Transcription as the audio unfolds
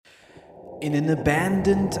In an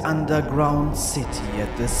abandoned underground city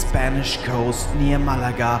at the Spanish coast near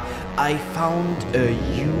Malaga, I found a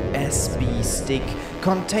USB stick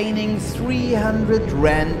containing 300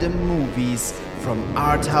 random movies, from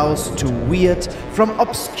art house to weird, from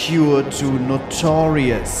obscure to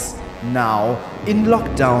notorious. Now, in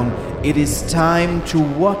lockdown, it is time to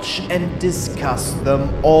watch and discuss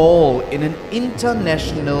them all in an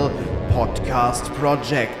international podcast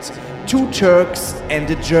project. 2 Turks and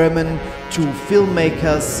a German, 2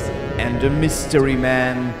 filmmakers and a mystery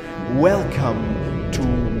man. Welcome to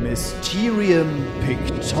Mysterium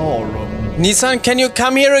Pictorum. Nissan, can you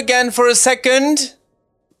come here again for a second?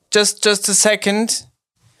 Just a second.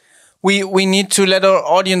 We need to let our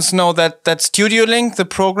audience know that Studio Link, the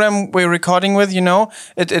program we're recording with,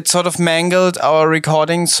 it sort of mangled our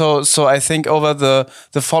recording. So I think over the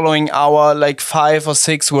following hour, like 5 or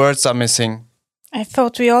 6 words are missing. I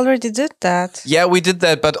thought we already did that. Yeah, we did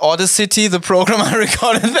that, but Audacity, the program I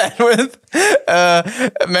recorded that with,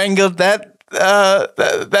 mangled that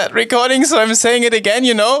recording. So I'm saying it again,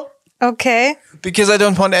 Okay. Because I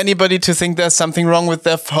don't want anybody to think there's something wrong with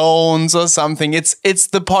their phones or something. It's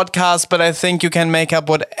the podcast, but I think you can make out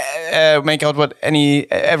what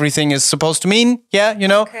everything is supposed to mean. Yeah,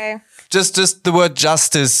 Okay. Just the word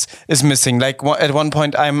justice is missing. Like at one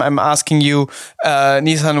point, I'm asking you,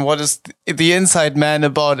 Nissan, what is the Inside Man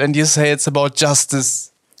about? And you say it's about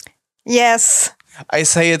justice. Yes. I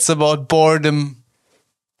say it's about boredom.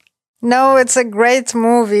 No, it's a great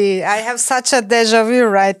movie. I have such a déjà vu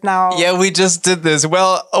right now. Yeah, we just did this.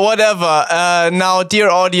 Well, whatever. Now, dear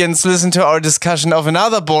audience, listen to our discussion of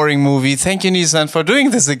another boring movie. Thank you, Nissan, for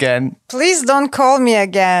doing this again. Please don't call me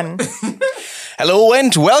again. Hello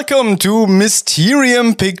and welcome to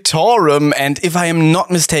Mysterium Pictorum. And if I am not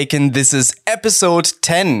mistaken, this is episode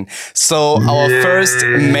 10. So our first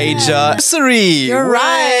major mystery. You're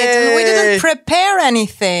right. And we didn't prepare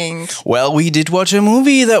anything. Well, we did watch a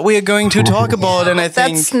movie that we are going to talk about, and I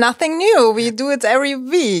think that's nothing new. We do it every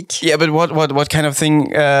week. Yeah, but what kind of thing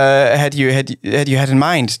had you had in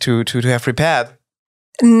mind to have prepared?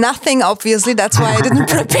 Nothing, obviously. That's why I didn't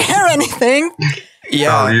prepare anything.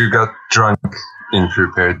 Yeah, you got drunk in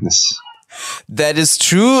preparedness. That is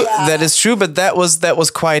true. Yeah. That is true. But that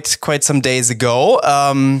was quite some days ago.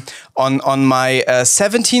 On my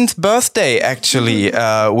 17th birthday, actually,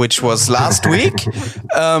 which was last week.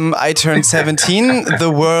 I turned 17.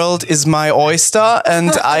 The world is my oyster,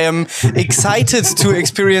 and I am excited to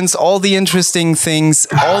experience all the interesting things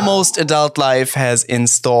almost adult life has in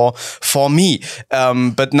store for me.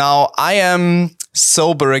 But now I am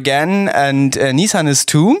sober again, and Nissan is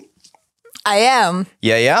too. I am.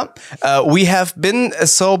 Yeah. We have been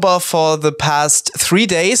sober for the past 3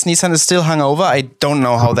 days. Nissan is still hungover. I don't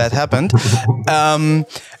know how that happened.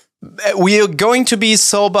 We are going to be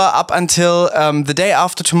sober up until the day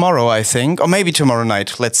after tomorrow, I think. Or maybe tomorrow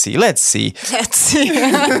night. Let's see. Because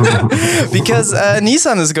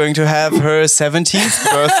Nissan is going to have her 17th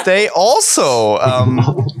birthday also.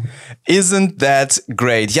 Isn't that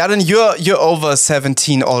great? Jaren, you're over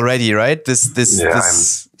 17 already, right? This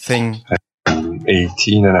thing.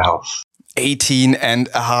 18 and a half. 18 and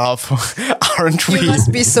a half. Aren't we? You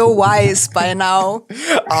must be so wise by now.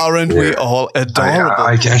 Aren't we all adorable?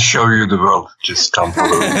 I can show you the world. Just come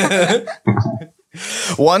follow me.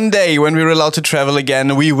 One day, when we're allowed to travel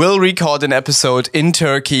again, we will record an episode in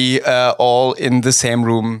Turkey, all in the same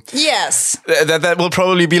room. Yes. That will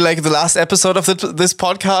probably be like the last episode of this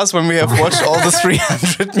podcast when we have watched all the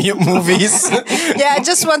 300 movies. Yeah, I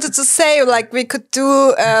just wanted to say, like, we could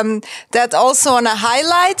do that also on a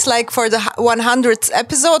highlight, like for the 100th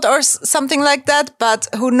episode or something like that. But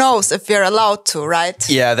who knows if we're allowed to, right?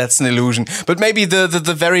 Yeah, that's an illusion. But maybe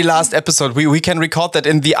the very last episode, we can record that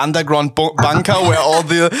in the underground bunker where all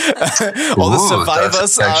the survivors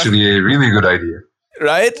that's actually a really good idea.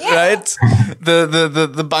 Right, yeah. Right.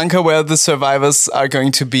 The bunker where the survivors are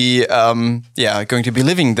going to be,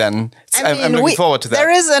 living. Then I'm looking forward to that. There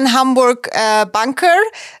is in Hamburg bunker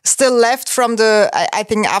still left from I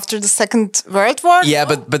think after the Second World War. Yeah,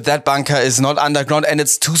 but that bunker is not underground and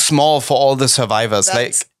it's too small for all the survivors.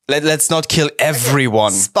 Let's not kill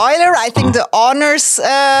everyone. Spoiler, I think the owners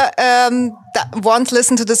won't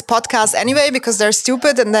listen to this podcast anyway because they're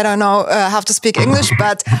stupid and they don't know how to speak English,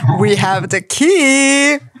 but we have the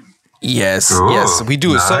key. Yes, yes, we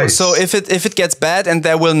do. Nice. So if it gets bad and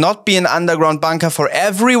there will not be an underground bunker for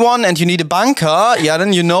everyone and you need a bunker,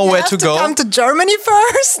 then you know where to go. Come to Germany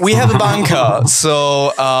first. We have a bunker.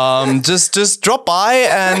 So just drop by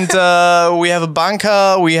and we have a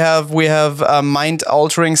bunker. We have mind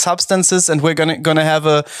altering substances and we're gonna have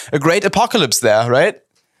a great apocalypse there, right?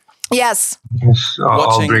 Yes. I'll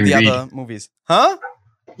watching bring the weed. other movies. Huh?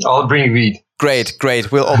 I'll bring weed.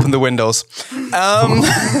 Great. We'll open the windows.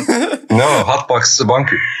 No, hotbox the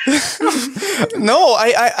bunker. No,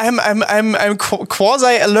 I'm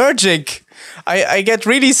quasi allergic. I get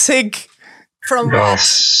really sick. From Well, what?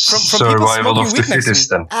 people survival smoking of the weed next to fittest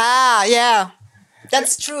then. Ah, yeah.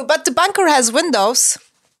 That's true. But the bunker has windows.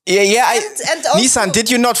 Yeah. And also- Nissan, did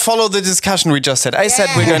you not follow the discussion we just had? I said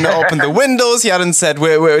Yeah. we're going to open the windows. Yaron said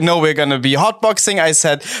we're going to be hotboxing. I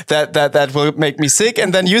said that will make me sick,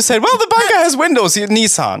 and then you said, well, the bunker has windows.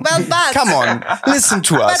 Nissan, Well, but- come on, listen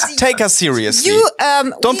to us. But Take us seriously. You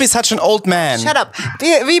Don't be such an old man. Shut up.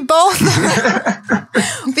 We both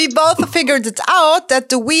we both figured it out that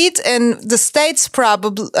the weed in the States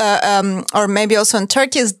probably or maybe also in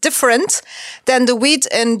Turkey is different than the weed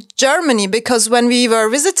in Germany, because when we were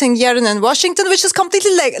visiting Jaren in Washington, which is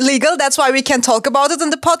completely legal, that's why we can talk about it in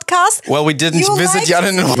the podcast. Well, we didn't You visit liked-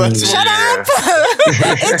 Yaron in Washington. Shut up!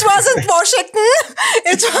 It wasn't Washington.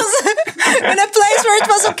 It was in a place where it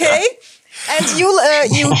was okay. And you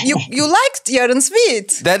liked Jaren's weed.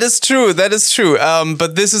 That is true.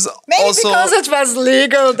 But this is Maybe also because it was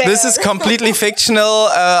legal there. this is completely fictional.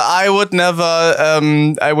 I would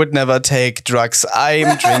never take drugs.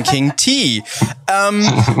 I'm drinking tea.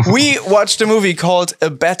 We watched a movie called A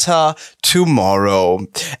Better Tomorrow,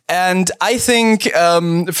 and I think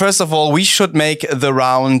first of all we should make the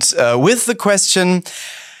round with the question,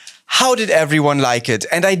 how did everyone like it?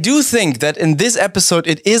 And I do think that in this episode,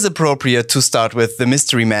 it is appropriate to start with the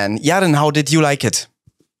Mystery Man. Jaren, how did you like it?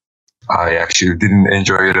 I actually didn't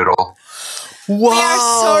enjoy it at all. Wow. We are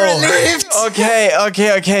so relieved.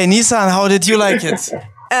 Okay. Nissan, how did you like it?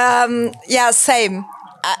 Yeah, same.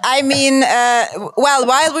 I mean, well,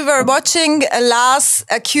 while we were watching, Lars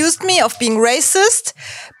accused me of being racist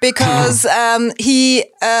because he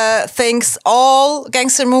thinks all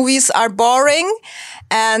gangster movies are boring.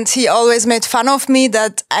 And he always made fun of me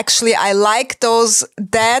that actually I like those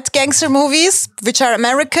dead gangster movies, which are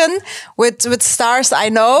American, with stars I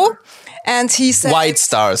know. And he said... White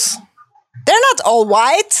stars. They're not all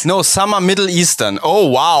white. No, some are Middle Eastern. Oh,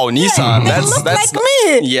 wow, Nissan. They look like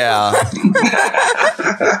me. Yeah.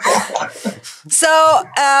 So,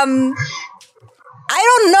 I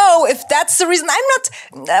don't know if that's the reason. I'm not,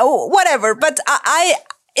 whatever, but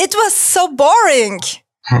it was so boring.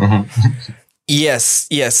 Yes.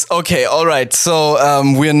 Okay, all right. So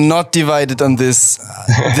we're not divided on this.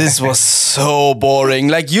 This was so boring.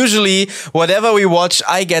 Like usually, whatever we watch,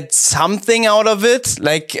 I get something out of it.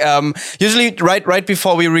 Like usually, right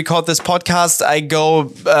before we record this podcast, I go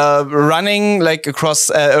running like across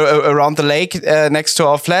around the lake next to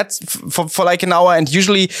our flat for like an hour, and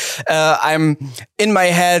usually I'm in my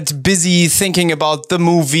head busy thinking about the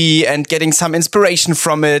movie and getting some inspiration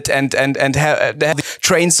from it, and have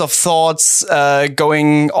trains of thoughts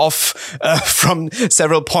going off from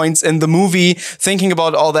several points in the movie, thinking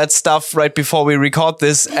about all that stuff right before we record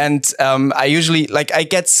this. And I usually, like, I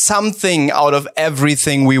get something out of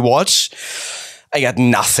everything we watch. I got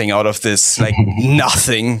nothing out of this, like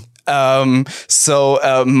nothing.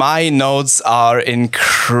 So my notes are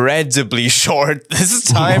incredibly short this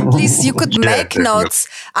time. At least you could make definitely. notes.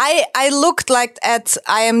 I looked like at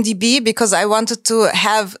IMDb because I wanted to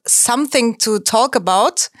have something to talk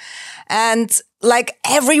about. And like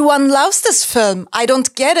everyone loves this film. I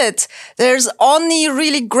don't get it. There's only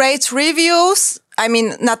really great reviews. I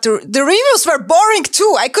mean, not the reviews were boring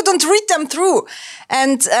too. I couldn't read them through.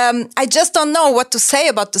 And I just don't know what to say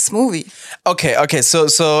about this movie. Okay. So,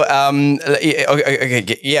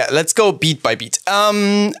 yeah, let's go beat by beat.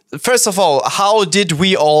 First of all, how did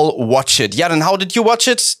we all watch it? Jaren, how did you watch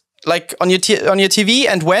it? Like on your TV,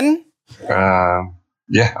 and when?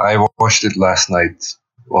 Yeah, I watched it last night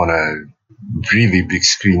on a really big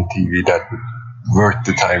screen TV that worth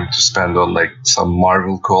the time to spend on like some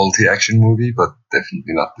Marvel quality action movie, but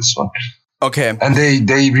definitely not this one. Okay. And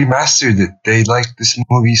they remastered it. They liked this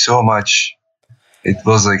movie so much. It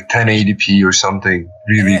was like 1080p or something.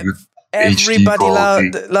 Really good. HD Everybody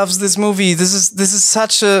quality. loves this movie. This is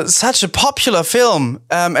such a popular film,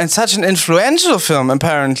 and such an influential film.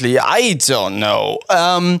 Apparently, I don't know.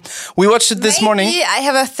 We watched it this morning. Maybe I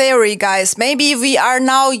have a theory, guys. Maybe we are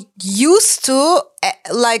now used to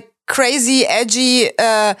like crazy, edgy,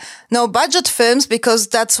 no budget films, because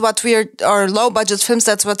that's what or low budget films.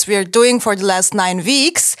 That's what we are doing for the last 9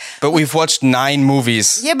 weeks. But we've watched 9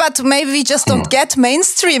 movies. Yeah, but maybe we just don't get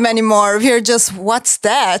mainstream anymore. We're just, what's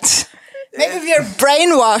that? Maybe we are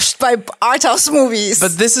brainwashed by art house movies.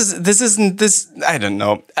 But this isn't this. I don't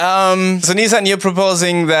know. So Nissan, you're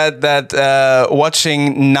proposing that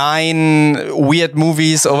watching 9 weird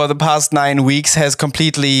movies over the past 9 weeks has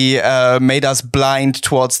completely made us blind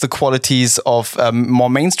towards the qualities of more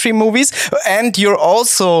mainstream movies, and you're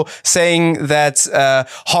also saying that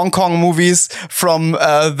Hong Kong movies from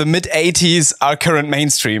the mid '80s are current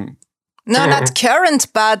mainstream. No, not current,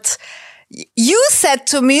 but you said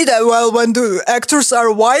to me that, well, when the actors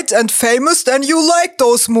are white and famous, then you like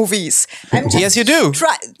those movies. Yes, you do.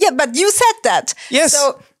 Yeah, but you said that. Yes.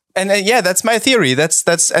 So, and that's my theory. That's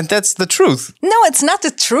the truth. no, it's not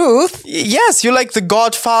the truth. Yes, you like The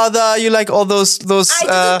Godfather. You like all those. I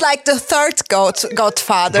didn't like the third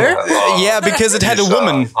Godfather. Yeah, because it had a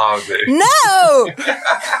woman. No, it's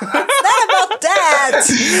not about that.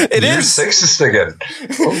 It You're is. sexist again.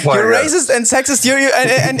 Oh my You're God. racist and sexist.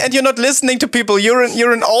 And you're not listening to people. You're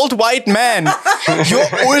an old white man. You're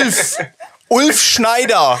Ulf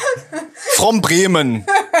Schneider from Bremen.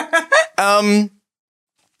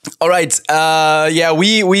 All right. Yeah,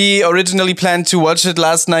 we originally planned to watch it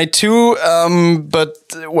last night too. But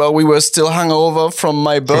well, we were still hungover from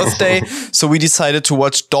my birthday, so we decided to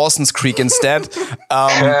watch Dawson's Creek instead.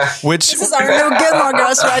 Which, This is our new Gilmore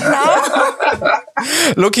Girls right now.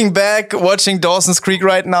 looking back, watching Dawson's Creek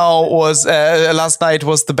right now was last night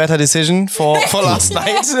was the better decision for last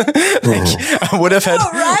night. Like, I would have had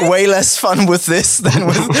way less fun with this than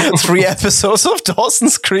with 3 episodes of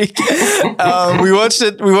Dawson's Creek. We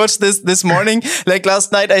watched this morning. Like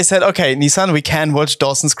last night, I said, okay, Nissan, we can watch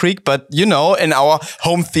Dawson's Creek, but you know, in our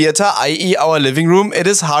home theater, i.e. our living room, it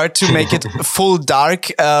is hard to make it full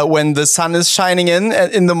dark when the sun is shining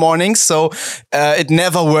in the morning. So it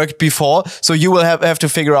never worked before. So you will have to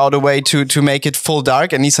figure out a way to make it full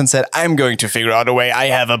dark. And Nissan said, I'm going to figure out a way. I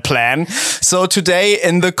have a plan. So today,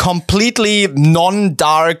 in the completely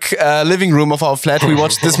non-dark living room of our flat, we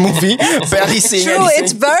watched this movie, barely seeing True,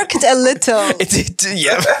 anything. it worked a little.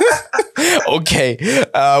 Yeah. Okay.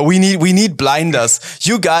 We need blinders.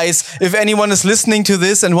 You guys, if anyone is listening to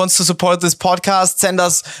this and wants to support this podcast, send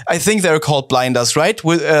us. I think they're called blinders, right?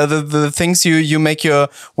 With the things you make your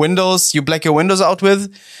windows, you black your windows out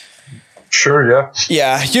with. Sure, yeah.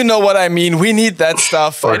 Yeah, you know what I mean. We need that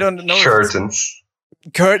stuff. Or I don't know. curtains.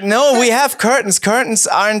 No, we have curtains. Curtains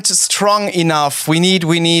aren't strong enough. We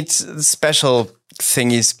need special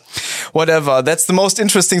thingies. Whatever. That's the most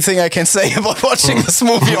interesting thing I can say about watching this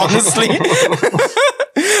movie, honestly.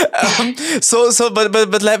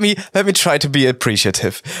 But let me try to be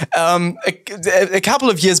appreciative. A couple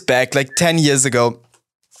of years back, like 10 years ago,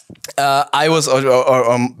 I was,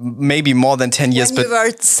 or maybe more than 10 years, When you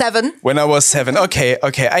were 7. when I was 7. Okay,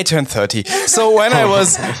 I turned 30. So when I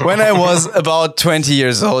was about 20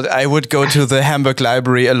 years old, I would go to the Hamburg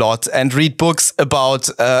Library a lot and read books about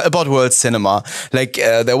world cinema. Like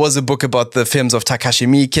there was a book about the films of Takashi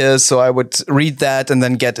Miike, so I would read that and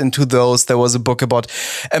then get into those. There was a book about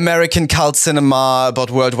American cult cinema,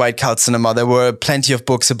 about worldwide cult cinema. There were plenty of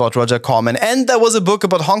books about Roger Corman, and there was a book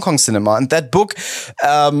about Hong Kong cinema. And that book,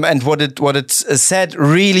 and what it said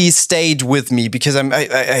really stayed with me, because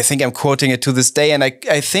I think I'm quoting it to this day, and I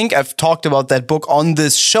think I've talked about that book on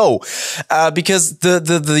this show, because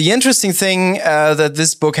the interesting thing that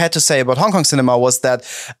this book had to say about Hong Kong cinema was that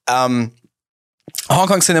Hong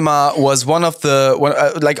Kong cinema was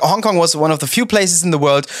Hong Kong was one of the few places in the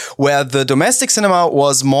world where the domestic cinema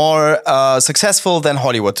was more successful than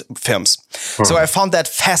Hollywood films. So I found that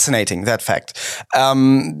fascinating, that fact.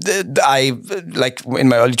 I like in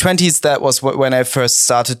my early 20s, that was when I first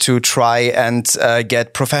started to try and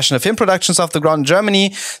get professional film productions off the ground in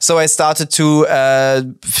Germany. So I started to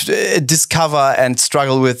discover and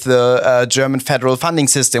struggle with the German federal funding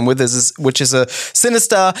system, which is a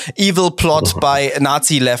sinister, evil plot by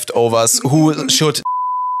Nazi leftovers who should.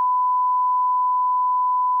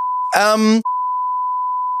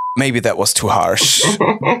 Maybe that was too harsh.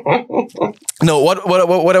 No,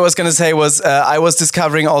 what I was going to say was I was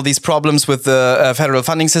discovering all these problems with the federal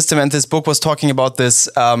funding system, and this book was talking about this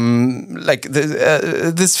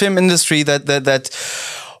this film industry that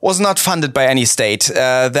was not funded by any state,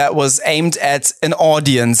 that was aimed at an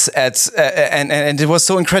audience, and it was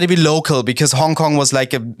so incredibly local, because Hong Kong was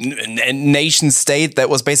like a nation state that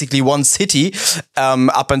was basically one city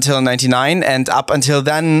up until 1999, and up until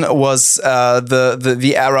then was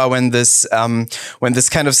the era when this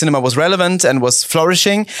kind of cinema was relevant and was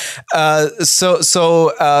flourishing.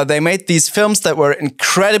 So they made these films that were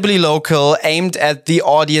incredibly local, aimed at the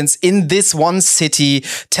audience in this one city,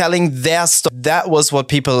 telling their story. That was what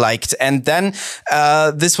people people liked. And then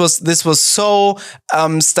this was so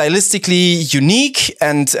stylistically unique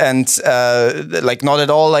and like not at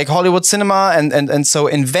all like Hollywood cinema and so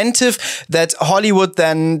inventive that Hollywood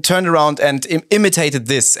then turned around and imitated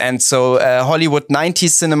this. And so Hollywood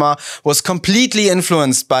 90s cinema was completely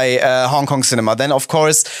influenced by Hong Kong cinema. Then of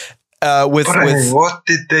course what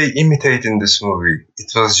did they imitate in this movie?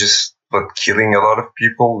 It was just killing a lot of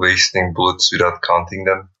people, wasting bullets without counting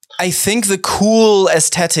them. I think the cool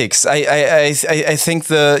aesthetics. I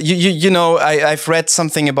think I've read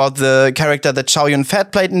something about the character that Chow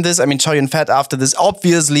Yun-fat played in this. I mean, Chow Yun-fat after this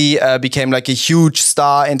obviously became like a huge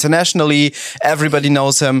star internationally. Everybody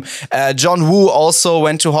knows him. John Woo also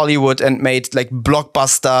went to Hollywood and made like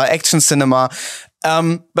blockbuster action cinema.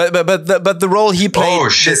 But the role he played. Oh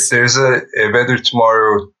shit! There's a Better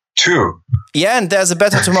Tomorrow 2. Yeah, and there's a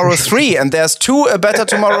Better Tomorrow 3, and there's 2 A Better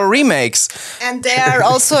Tomorrow remakes. And they are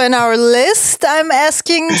also in our list. I'm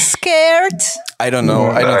asking, scared. I don't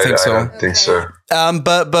know. I don't think so. I don't think so.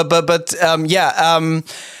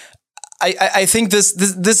 I think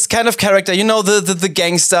this kind of character, you know, the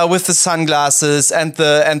gangster with the sunglasses and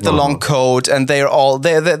the long coat, and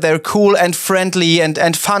they're cool and friendly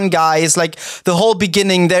and fun guys. Like the whole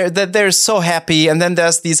beginning, they're so happy, and then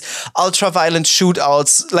there's these ultra violent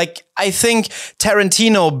shootouts. Like I think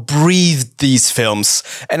Tarantino breathed these films,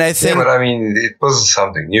 and I think. Yeah, but I mean, it was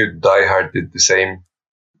something new. Die Hard did the same.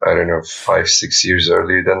 I don't know, 5-6 years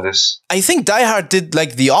earlier than this. I think Die Hard did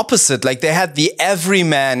like the opposite. Like they had the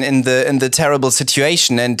everyman in the terrible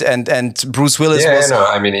situation, and Bruce Willis was. Yeah, no,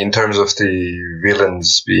 I mean in terms of the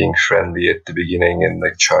villains being friendly at the beginning and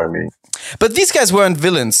like charming. But these guys weren't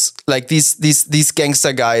villains. Like these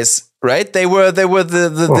gangster guys, right? They were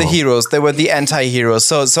the heroes. They were the anti-heroes.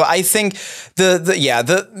 So I think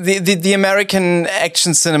the American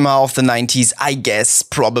action cinema of the 90s, I guess,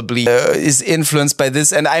 probably is influenced by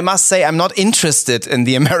this. And I must say, I'm not interested in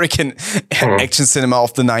the American action cinema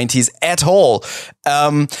of the 90s at all.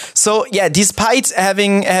 So yeah, despite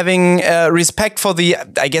having respect for the,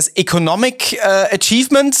 I guess, economic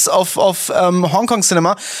achievements of Hong Kong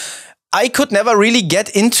cinema, I could never really get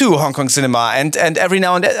into Hong Kong cinema, and every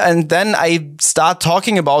now and then I start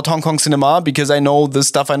talking about Hong Kong cinema because I know the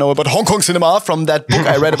stuff I know about Hong Kong cinema from that book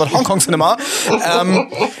I read about Hong Kong cinema.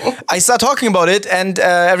 I start talking about it, and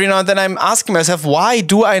every now and then I'm asking myself, why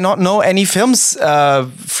do I not know any films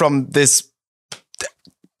from this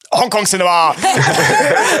Hong Kong cinema?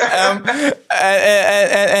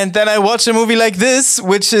 And then I watch a movie like this,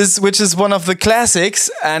 which is one of the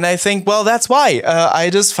classics, and I think, well, that's why. I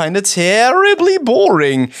just find it terribly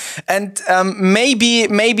boring. And maybe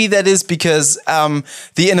that is because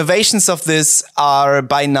the innovations of this are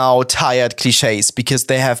by now tired cliches, because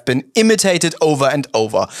they have been imitated over and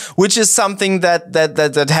over, which is something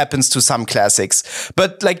that happens to some classics.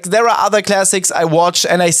 But like there are other classics I watch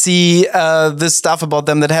and I see this stuff about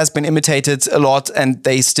them that has been imitated a lot, and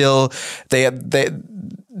they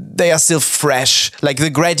are still fresh. Like The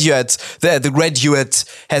Graduate, the Graduate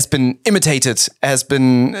has been imitated, has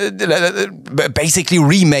been basically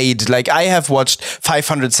remade. Like I have watched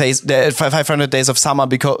 500 Days of Summer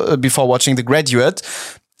before watching The Graduate,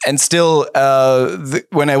 and still,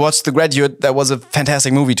 when I watched The Graduate, that was a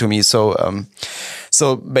fantastic movie to me. So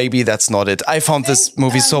maybe that's not it. I found this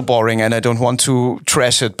movie so boring, and I don't want to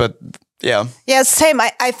trash it, but. Yeah. Yeah, same.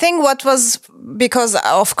 I think what was, because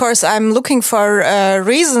of course I'm looking for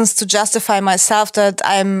reasons to justify myself that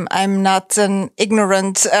I'm not an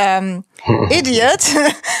ignorant idiot.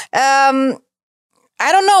 I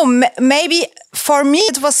don't know. Maybe for me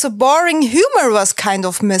it was so boring. Humor was kind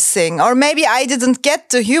of missing, or maybe I didn't get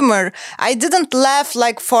the humor. I didn't laugh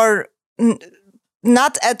like for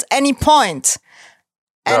not at any point.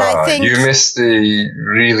 And I think you missed the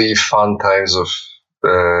really fun times of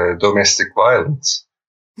domestic violence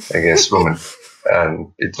against women,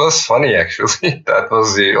 and it was funny actually. That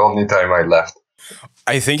was the only time I laughed.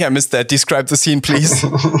 I think I missed that. Describe the scene, please.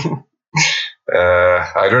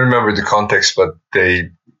 I don't remember the context, but the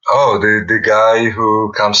guy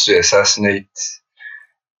who comes to assassinate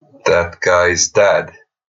that guy's dad.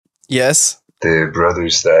 Yes. The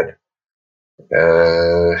brother's dad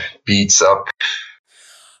beats up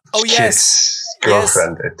kid's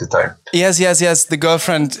girlfriend at the time. Yes. The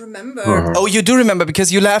girlfriend. I remember. Mm-hmm. Oh, you do remember,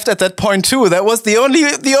 because you laughed at that point too. That was the only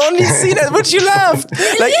scene at which you laughed.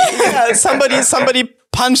 Like, yeah, somebody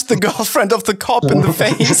punched the girlfriend of the cop in the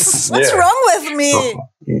face. What's wrong with me?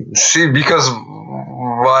 See, because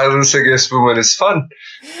violence against women is fun.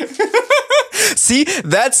 See,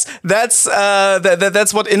 that's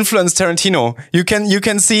what influenced Tarantino. You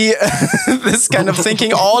can see this kind of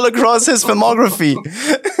thinking all across his filmography.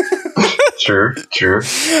 True.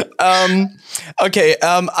 Okay.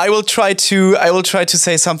 I will try to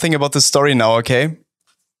say something about the story now. Okay.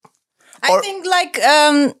 I think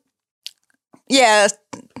yeah,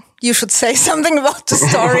 you should say something about the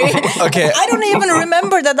story. Okay. I don't even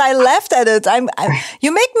remember that I laughed at it.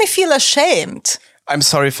 You make me feel ashamed. I'm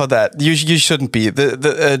sorry for that. You shouldn't be.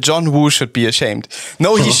 The John Woo should be ashamed.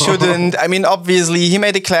 No, he shouldn't. I mean, obviously, he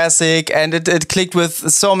made a classic, and it clicked with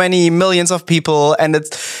so many millions of people. And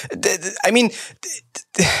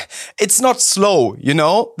it's not slow, you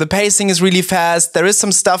know? The pacing is really fast. There is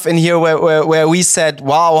some stuff in here where we said,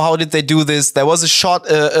 wow, how did they do this? There was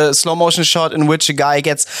a slow motion shot in which a guy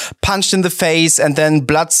gets punched in the face and then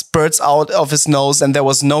blood spurts out of his nose, and there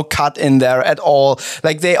was no cut in there at all.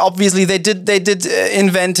 Like they did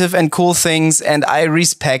inventive and cool things, and I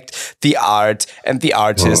respect the art and the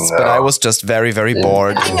artists, but I was just very, very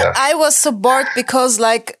bored. I was so bored because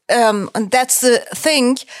and that's the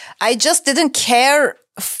thing. I just didn't care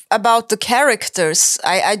about the characters.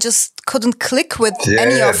 I just couldn't click with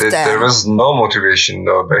any of them. There was no motivation,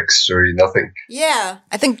 no backstory, nothing. Yeah,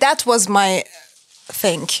 I think that was my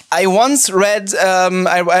thing. I once read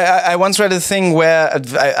I once read a thing where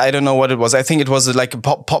I don't know what it was. I think it was like a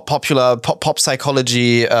popular pop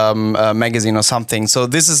psychology magazine or something. So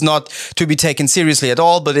this is not to be taken seriously at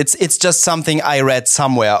all, but it's just something I read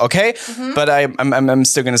somewhere. Okay, but I'm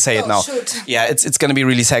still gonna say it now. Shoot. Yeah, it's gonna be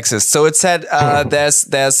really sexist. So it said there's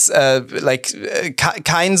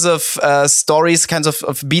kinds of stories, kinds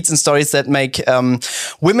of beats and stories that make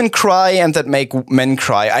women cry and that make men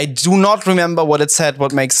cry. I do not remember what it said.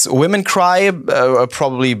 What makes women cry?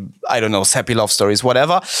 Probably, I don't know, sappy love stories,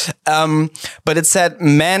 whatever. But it said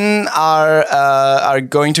men are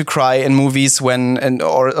going to cry in movies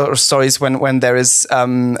or stories when there is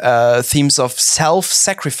themes of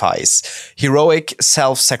self-sacrifice. Heroic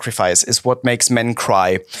self-sacrifice is what makes men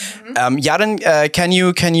cry. Jaren,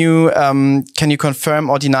 can you confirm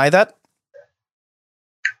or deny that?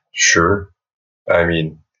 Sure. I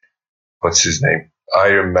mean, what's his name?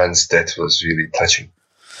 Iron Man's death was really touching.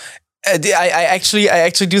 I actually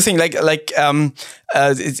do think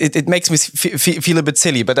it makes me feel a bit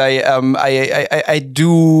silly, but I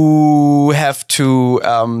do have to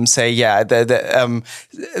say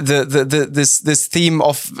this theme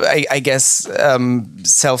of I guess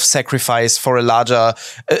self-sacrifice for a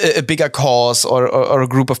bigger cause or a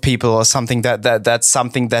group of people or something that's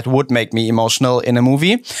something that would make me emotional in a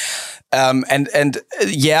movie. That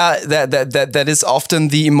is often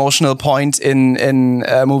the emotional point in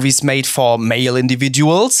movies made for male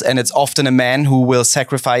individuals, and it's often a man who will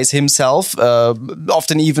sacrifice himself,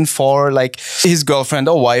 often even for like his girlfriend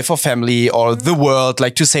or wife or family or the world,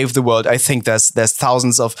 like to save the world. I think there's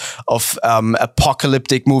thousands of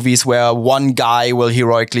apocalyptic movies where one guy will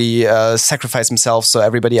heroically sacrifice himself so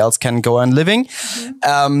everybody else can go on living.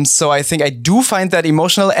 So I think I do find that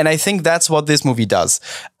emotional, and I think that's what this movie does.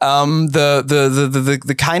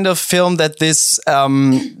 The kind of film that this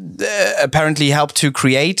apparently helped to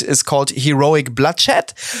create is called heroic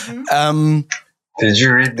bloodshed. Did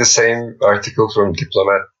you read the same article from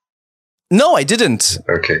Diplomat? No, I didn't.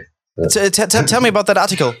 Okay. Tell me about that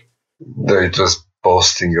article. It was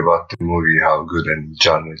boasting about the movie, how good and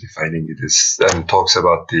genre-defining it is, and talks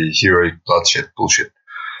about the heroic bloodshed bullshit.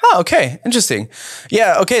 Oh, okay, interesting.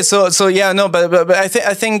 Yeah, okay, so yeah, no, but I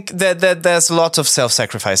think that there's a lot of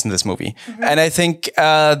self-sacrifice in this movie, and I think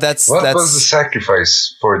that's what was the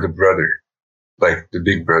sacrifice for the brother, like the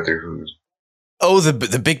big brother who. Oh,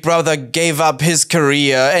 the big brother gave up his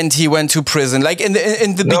career and he went to prison. Like in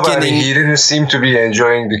the beginning, but he didn't seem to be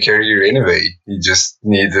enjoying the career anyway. He just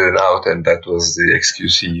needed an out, and that was the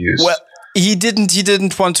excuse he used. Well, He didn't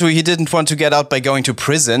want to get out by going to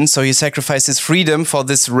prison, so he sacrificed his freedom for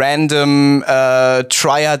this random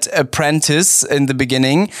triad apprentice in the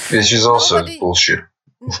beginning. Which is also bullshit.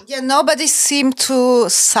 Yeah, nobody seemed to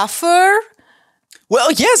suffer.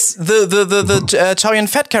 Well, yes, the Chow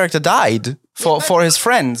Yun-fat character died for his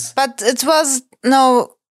friends. But it was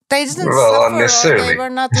they didn't suffer. Unnecessarily. Or they were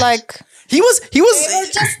not like. He was. They were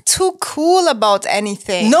just too cool about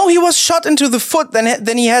anything. No, he was shot into the foot.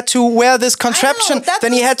 Then he had to wear this contraption.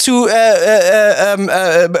 Then he had to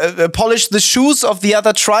polish the shoes of the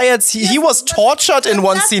other triads. He was tortured in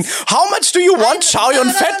one scene. How much do you want Chow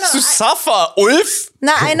Yun-fat to suffer, Ulf?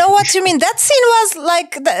 Now, I know what you mean. That scene was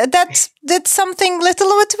like, that did something little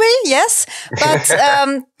with me, yes. But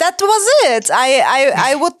that was it.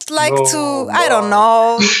 I would like to, I don't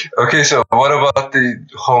know. Okay, so what about the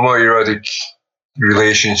homoerotic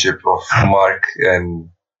relationship of Mark and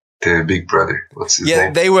the big brother. What's his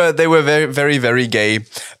name? They were very, very, very gay.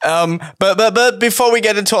 But before we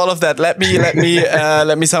get into all of that, let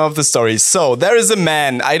me sum up the story. So there is a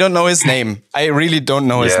man. I don't know his name. I really don't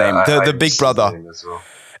know his name. The big brother.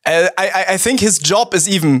 I think his job is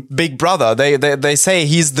even Big Brother. They say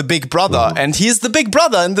he's the Big Brother, and he's the Big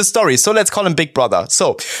Brother in the story. So let's call him Big Brother.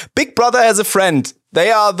 So Big Brother has a friend. They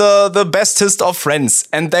are the bestest of friends,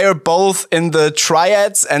 and they are both in the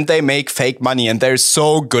triads, and they make fake money, and they're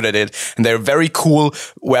so good at it. And they're very cool,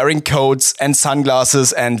 wearing coats and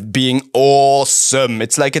sunglasses and being awesome.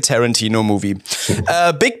 It's like a Tarantino movie.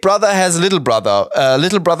 Big Brother has a little brother.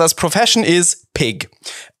 Little brother's profession is pig.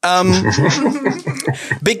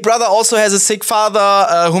 Big Brother also has a sick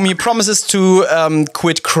father whom he promises to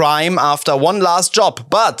quit crime after one last job.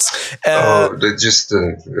 But just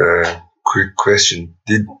a quick question: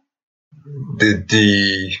 Did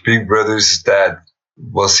the Big Brother's dad,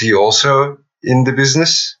 was he also in the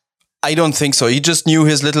business? I don't think so. He just knew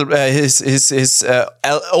his little his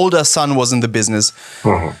older son was in the business.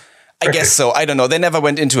 I guess so. I don't know. They never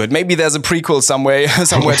went into it. Maybe there's a prequel somewhere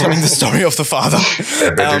telling the story of the father.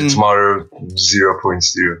 Better Tomorrow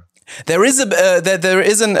 0.0. There isn't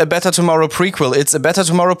a Better Tomorrow prequel. It's a Better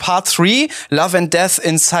Tomorrow Part 3, Love and Death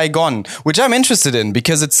in Saigon, which I'm interested in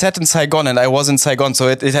because it's set in Saigon and I was in Saigon, so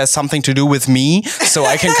it has something to do with me, so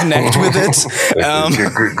I can connect with it.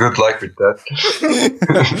 Good luck with that.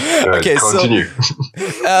 Okay, continue.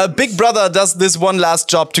 So Big Brother does this one last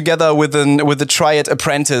job together with the triad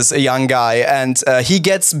apprentice, a young guy, and he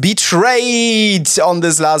gets betrayed on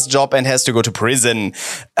this last job and has to go to prison.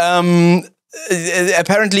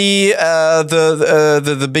 Apparently,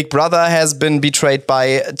 the Big Brother has been betrayed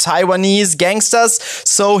by Taiwanese gangsters.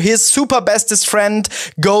 So his super bestest friend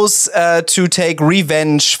goes to take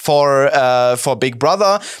revenge for Big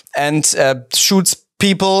Brother and shoots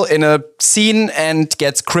people in a scene and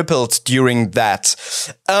gets crippled during that.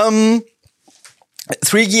 3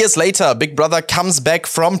 years later, Big Brother comes back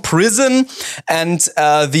from prison, and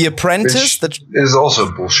the apprentice is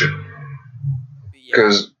also bullshit.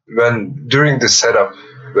 Because during the setup,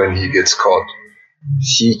 when he gets caught,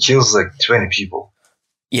 he kills like 20 people.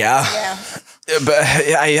 Yeah. But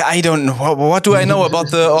I don't know. What do I know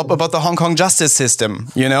about the Hong Kong justice system?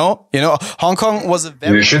 You know, Hong Kong was a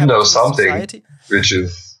very. You should know something, society. Which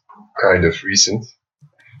is kind of recent.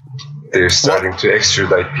 They're starting to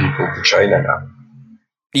extradite people to China now.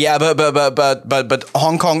 Yeah, but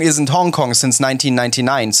Hong Kong isn't Hong Kong since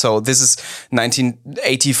 1999. So this is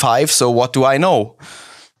 1985. So what do I know?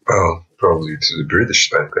 Well, probably to the British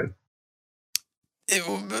back then.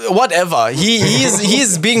 Whatever.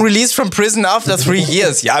 He's being released from prison after 3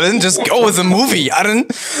 years. Jaren, just go with the movie, Jaren.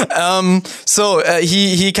 So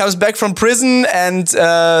he comes back from prison, and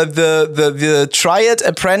the triad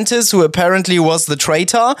apprentice, who apparently was the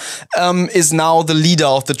traitor, is now the leader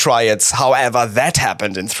of the triads. However, that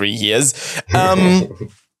happened in 3 years.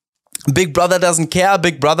 Big Brother doesn't care.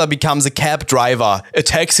 Big Brother becomes a cab driver, a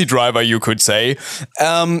taxi driver, you could say.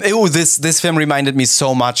 This film reminded me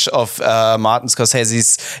so much of Martin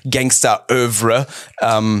Scorsese's gangster oeuvre.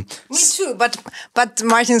 Me too, but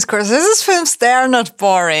Martin Scorsese's films, they are not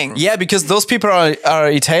boring. Yeah, because those people are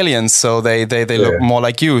Italians, so they look more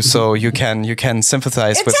like you, so you can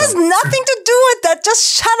sympathize with them. It has nothing to do with that. Just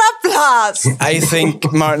shut up, Lars. I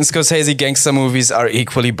think Martin Scorsese gangster movies are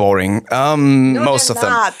equally boring. Most of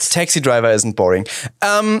them. Taxi Driver isn't boring.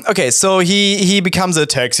 Okay, so he becomes a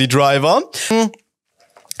taxi driver.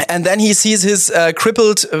 And then he sees his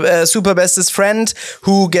crippled super bestest friend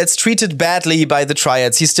who gets treated badly by the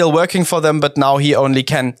triads. He's still working for them, but now he only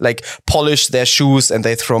can like polish their shoes and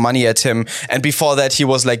they throw money at him. And before that, he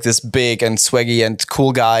was like this big and swaggy and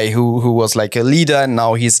cool guy who was like a leader. And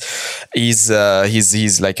now he's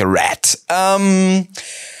like a rat.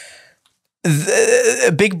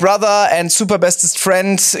 The Big Brother and super bestest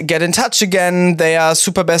friend get in touch again. They are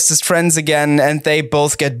super bestest friends again, and they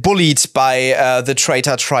both get bullied by the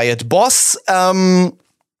traitor triad boss.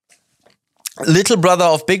 Little brother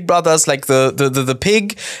of Big Brothers, like the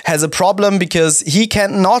pig, has a problem because he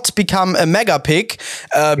cannot become a mega pig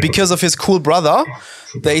because of his cool brother.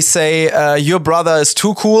 They say your brother is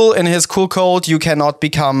too cool in his cool code. You cannot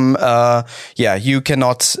become you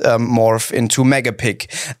cannot morph into mega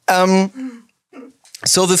pig.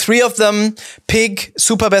 So the three of them, Pig,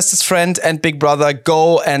 Super Bestest Friend, and Big Brother,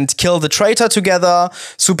 go and kill the traitor together.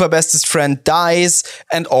 Super Bestest Friend dies,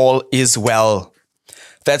 and all is well.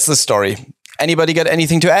 That's the story. Anybody got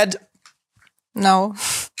anything to add? No.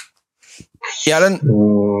 Yeah, then.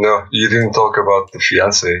 No, you didn't talk about the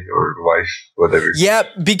fiance or wife, whatever. Yeah,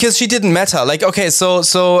 because she didn't matter. Like, okay, so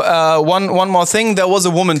one more thing. There was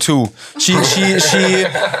a woman too. She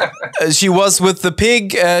was with the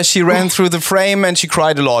pig. She ran through the frame and she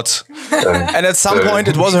cried a lot. And at some point,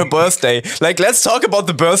 it was her birthday. Like, let's talk about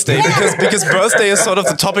the birthday because birthday is sort of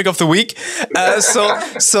the topic of the week.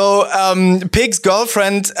 So Pig's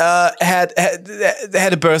girlfriend had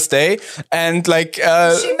a birthday, and like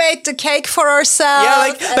she made the cake for herself. Yeah,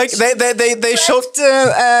 like they showed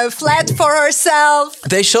flat for herself.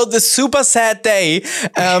 They showed this super sad day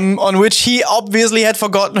on which he obviously had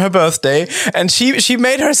forgotten her birthday, and she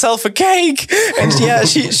made herself a cake, and yeah,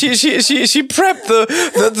 she prepped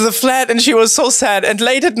the flat, and she was so sad. And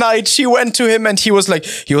late at night, she went to him, and he was like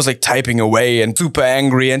typing away and super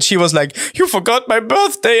angry, and she was like, "You forgot my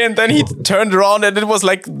birthday," and then he turned around, and it was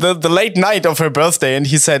like the late night of her birthday, and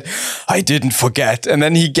he said, "I didn't forget," and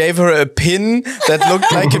then he gave her a pin that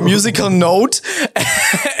looked like a musical note,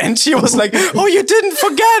 and she was like, "Oh, you didn't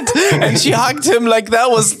forget," and she hugged him like that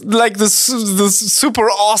was like the super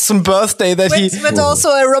awesome birthday that with also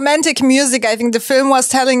a romantic music. I think the film was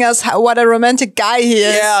telling us what a romantic guy he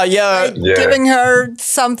is. Yeah. Giving her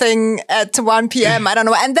something at 1 p.m. I don't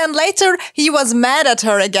know, and then later he was mad at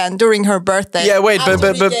her again during her birthday. Yeah, wait,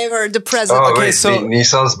 but he gave her the present. Oh, okay, wait, so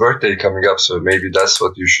Nissan's birthday coming up, so maybe that's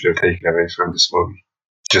what you should have taken away from this movie.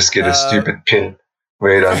 Just get a stupid pin.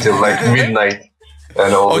 Wait until like midnight.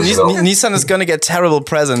 And Nissan is gonna get terrible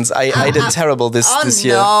presents. I did terrible this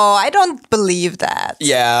year. No, I don't believe that.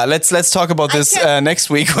 Yeah, let's talk about this next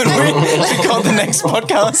week when we record the next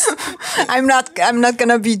podcast. I'm not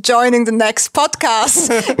gonna be joining the next podcast.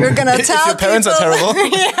 You're gonna tell if your parents people. are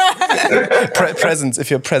terrible. Presents. If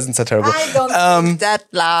your presents are terrible. I don't think that,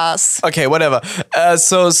 Lars. Okay, whatever.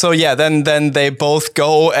 So yeah, then they both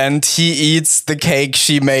go and he eats the cake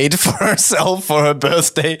she made for herself for her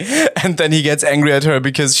birthday, and then he gets angry at her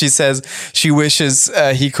because she says she wishes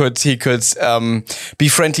he could be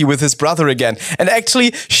friendly with his brother again. And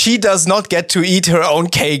actually, she does not get to eat her own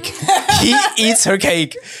cake. He eats her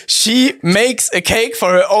cake. She makes a cake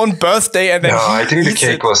for her own birthday, and then I think the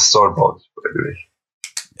cake was store-bought, by the way.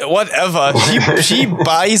 Whatever. She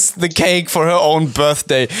buys the cake for her own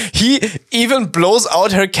birthday. He even blows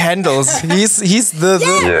out her candles. He's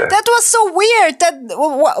That was so weird. That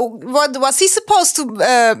what was he supposed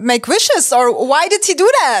to make wishes, or why did he do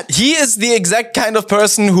that? He is the exact kind of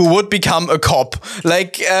person who would become a cop.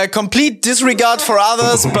 Like complete disregard for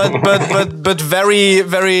others, but very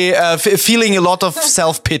feeling a lot of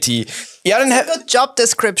self-pity. Jaren, Good job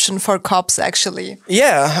description for cops, actually.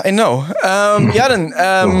 Yeah, I know. Jaren,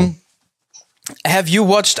 have you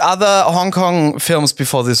watched other Hong Kong films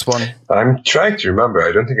before this one? I'm trying to remember.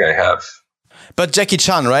 I don't think I have. But Jackie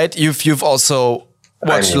Chan, right? You've also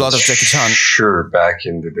watched a lot of Jackie Chan. Sure, back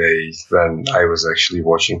in the days when I was actually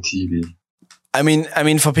watching TV. I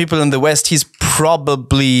mean, for people in the West, he's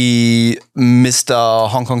probably Mr.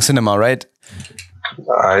 Hong Kong cinema, right?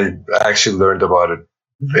 I actually learned about it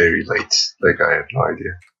very late. Like, I have no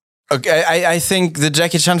idea. Okay, I think the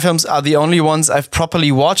Jackie Chan films are the only ones I've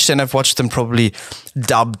properly watched, and I've watched them probably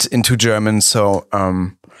dubbed into German. So,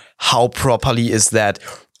 how properly is that?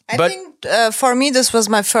 I think for me, this was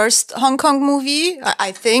my first Hong Kong movie,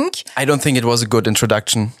 I think. I don't think it was a good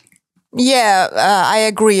introduction. Yeah, I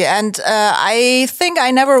agree. And I think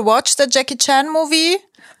I never watched a Jackie Chan movie.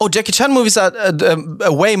 Oh, Jackie Chan movies are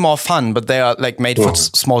way more fun, but they are like made for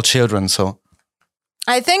small children, so...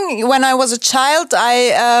 I think when I was a child,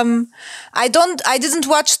 I didn't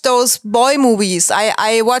watch those boy movies.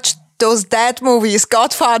 I watched those dad movies,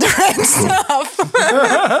 Godfather and stuff.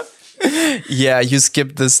 Yeah, you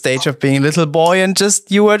skipped the stage of being a little boy and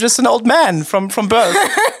you were just an old man from birth.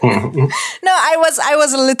 No, I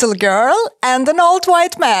was a little girl and an old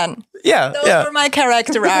white man. Yeah, those were my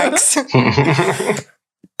character arcs.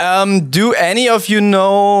 Do any of you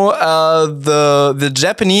know the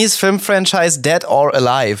Japanese film franchise Dead or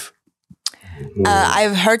Alive?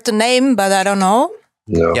 I've heard the name, but I don't know.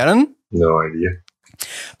 No. Jaren? No idea.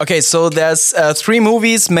 Okay, so there's 3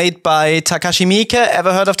 movies made by Takashi Miike.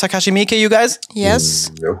 Ever heard of Takashi Miike, you guys? Yes.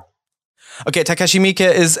 No. Okay, Takashi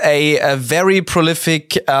Miike is a very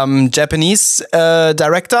prolific Japanese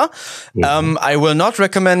director. I will not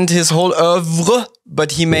recommend his whole oeuvre,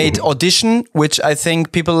 but he made Audition, which I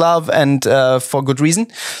think people love, and for good reason.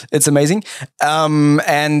 It's amazing.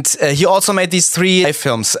 And he also made these 3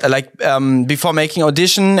 films, like before making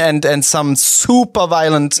Audition and some super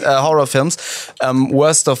violent horror films.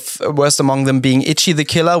 Worst among them being Itchy the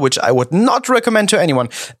Killer, which I would not recommend to anyone.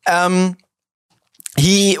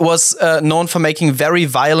 he was known for making very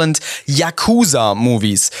violent Yakuza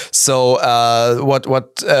movies. So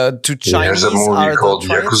to Chinese he has a movie are called the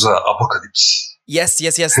triads? Yakuza Apocalypse. Yes.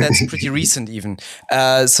 That's pretty recent, even.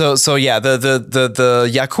 So yeah, the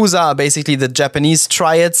Yakuza are basically the Japanese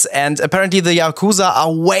triads, and apparently the Yakuza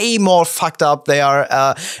are way more fucked up. They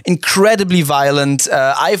are incredibly violent.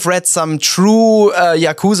 I've read some true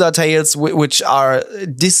Yakuza tales which are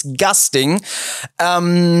disgusting,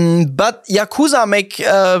 but Yakuza make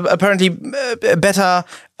apparently a better.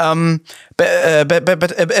 A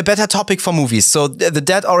better topic for movies. So the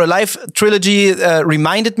Dead or Alive trilogy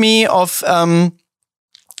reminded me of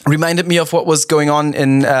what was going on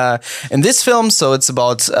in this film. So it's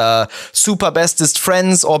about super bestest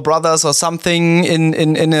friends or brothers or something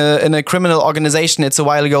in a criminal organization. It's a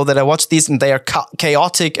while ago that I watched these, and they are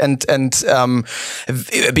chaotic and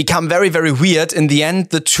become very, very weird. In the end,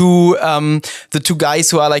 the two guys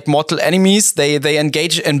who are like mortal enemies, they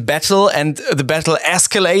engage in battle, and the battle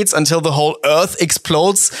escalates until the whole earth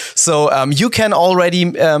explodes. So you can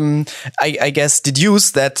already I guess deduce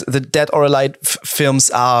that the Dead or Alive films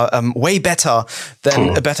are way better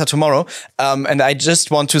than A Better Tomorrow. And I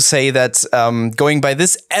just want to say that going by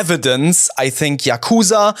this evidence, I think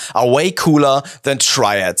Yakuza are way cooler than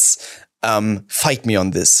triads. Fight me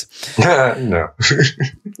on this. No.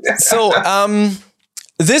 So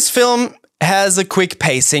this film has a quick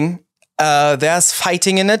pacing. There's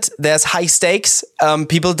fighting in it. There's high stakes.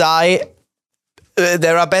 People die.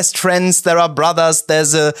 There are best friends. There are brothers.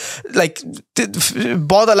 There's a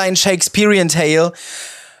borderline Shakespearean tale.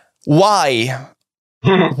 Why?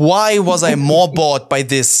 Why was I more bored by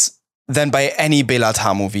this than by any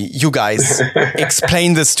Belatar movie? You guys,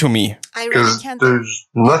 explain this to me. I really can't. There's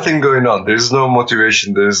nothing going on. There's no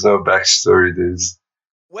motivation. There's no backstory.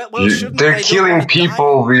 They're killing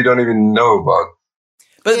people we don't even know about.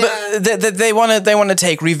 But they want to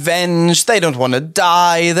take revenge. They don't want to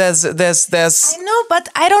die. There's. I know, but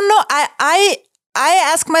I don't know. I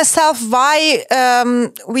ask myself why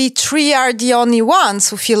we three are the only ones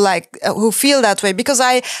who feel that way, because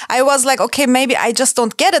I was like, okay, maybe I just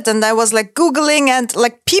don't get it, and I was like Googling, and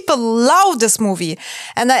like people love this movie,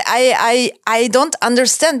 and I don't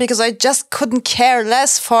understand, because I just couldn't care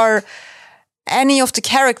less for any of the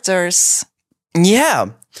characters. Yeah,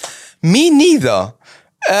 me neither.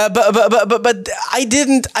 But I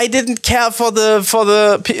didn't care for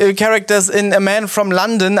the characters in A Man from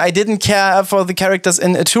London. I didn't care for the characters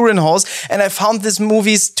in A Turin Horse, and I found these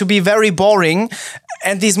movies to be very boring.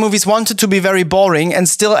 And these movies wanted to be very boring, and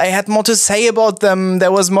still I had more to say about them.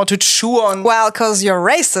 There was more to chew on. Well, because you're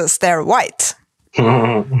racist, they're white.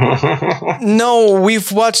 No,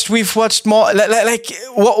 we've watched more.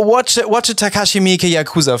 Watch a Takashi Miike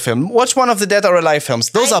Yakuza film. Watch one of the Dead or Alive films.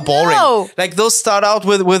 Those are boring. Like, those start out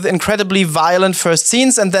with incredibly violent first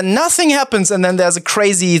scenes, and then nothing happens, and then there's a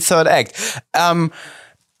crazy third act.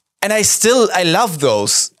 And I love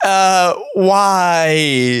those.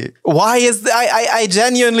 Why? Why is I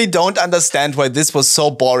genuinely don't understand why this was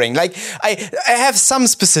so boring. Like, I have some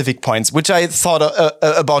specific points which I thought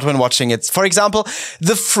about when watching it. For example,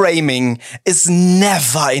 the framing is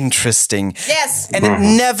never interesting. Yes. And it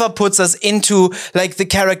never puts us into like the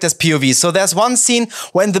character's POV. So there's one scene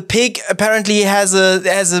when the pig apparently has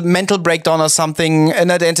a mental breakdown or something,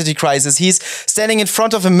 an identity crisis. He's standing in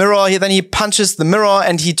front of a mirror. Then he punches the mirror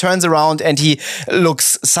and he turns around and he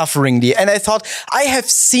looks sufferingly. And I thought, I have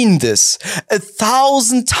seen this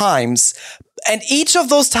 1,000 times. And each of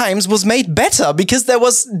those times was made better because there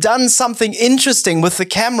was done something interesting with the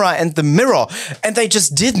camera and the mirror. And they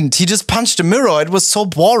just didn't. He just punched a mirror. It was so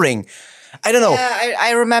boring. I don't know. Yeah,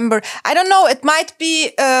 I remember. I don't know. It might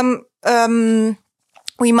be,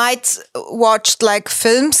 we might watched like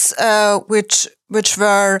films, which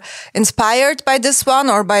were inspired by this one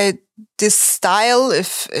or by this style,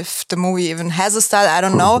 if the movie even has a style, I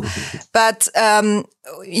don't know. But,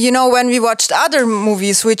 when we watched other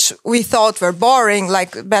movies, which we thought were boring,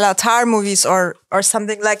 like Belatar movies or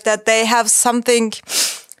something like that, they have something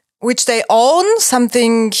which they own,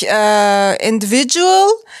 something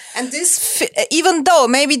individual. And this, even though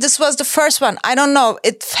maybe this was the first one, I don't know,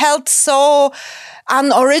 it felt so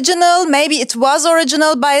unoriginal. Maybe it was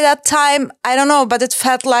original by that time. I don't know, but it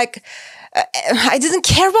felt like I didn't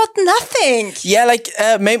care about nothing. Yeah, like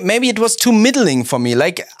maybe it was too middling for me.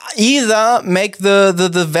 Like, either make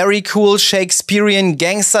the very cool Shakespearean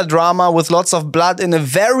gangster drama with lots of blood in a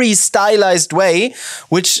very stylized way,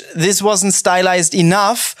 which this wasn't stylized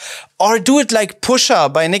enough, or do it like Pusher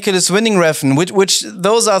by Nicholas Winding Refn, which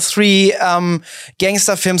those are three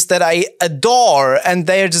gangster films that I adore, and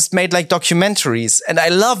they are just made like documentaries, and I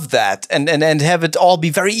love that, and have it all be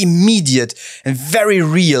very immediate and very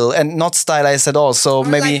real and not stylized at all. So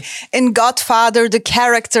maybe like in Godfather, the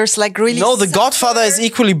characters like really. No, the Godfather is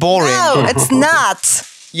equally boring. No, it's not.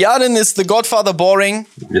 Yaden, is the Godfather boring?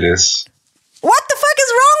 It is. What the fuck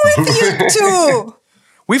is wrong with you two?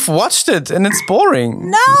 We've watched it and it's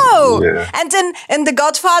boring. No. Yeah. And in The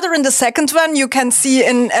Godfather, in the second one, you can see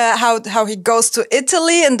in how he goes to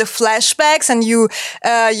Italy in the flashbacks, and you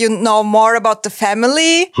know more about the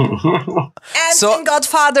family. And So- in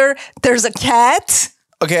Godfather, there's a cat.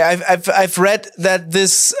 Okay, I've read that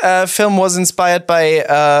this film was inspired by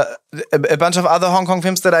a bunch of other Hong Kong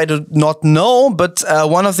films that I do not know, but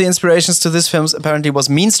one of the inspirations to this film apparently was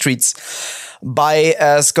Mean Streets by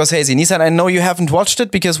Scorsese. Nissan, I know you haven't watched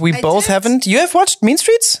it because we both did. haven't. You have watched Mean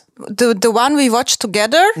Streets? The one we watched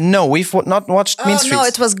together? No, we've not watched Mean Streets. No,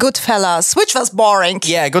 it was Goodfellas, which was boring.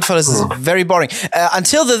 Yeah, Goodfellas is very boring.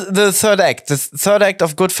 Until the third act. The third act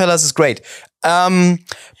of Goodfellas is great.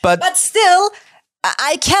 But still,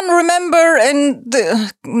 I can remember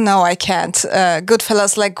no, I can't.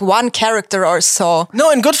 Goodfellas, like one character or so.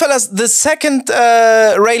 No, in Goodfellas, the second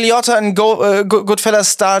Ray Liotta in Goodfellas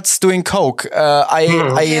starts doing coke. I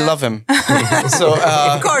love him. So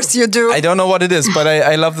Of course you do. I don't know what it is, but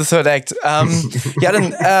I love the third act.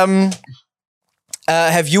 Yaden,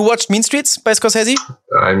 have you watched Mean Streets by Scorsese?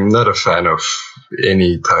 I'm not a fan of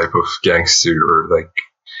any type of gangster or like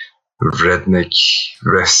redneck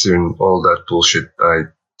western, all that bullshit. I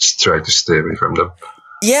just try to stay away from them.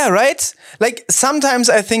 Yeah, right? Like, sometimes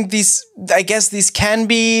I think these can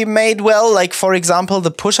be made well, like, for example, the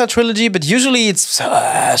Pusher trilogy, but usually it's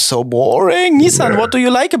so boring. Nissan, what do you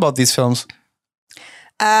like about these films?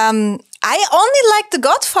 I only like The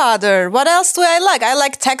Godfather. What else do I like? I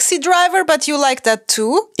like Taxi Driver, but you like that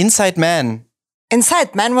too? Inside Man.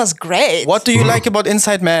 Inside Man was great. What do you like about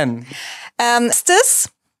Inside Man? This?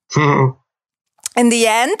 In the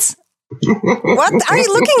end, what are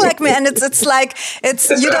you looking like me? And it's like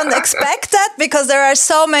you don't expect that because there are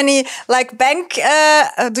so many like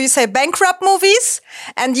bankrupt movies,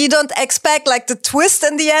 and you don't expect like the twist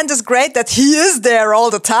in the end is great that he is there all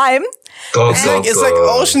the time. It's like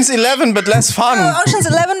Ocean's 11, but less fun. Ocean's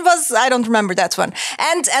 11 was, I don't remember that one.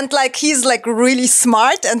 And like, he's like really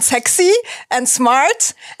smart and sexy and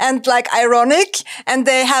smart and like ironic. And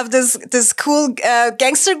they have this cool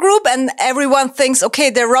gangster group, and everyone thinks,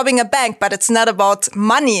 okay, they're robbing a bank, but it's not about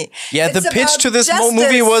money. Yeah, It's the pitch about to this justice.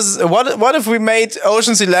 movie was, what if we made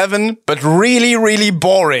Ocean's 11, but really, really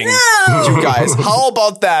boring? You guys, how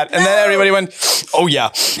about that? And then everybody went, oh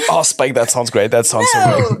yeah, oh Spike, that sounds great. That sounds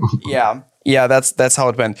so great. Yeah, that's how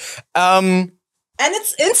it went. And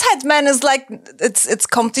it's Inside Man is like it's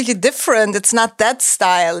completely different. It's not that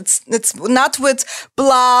style. It's not with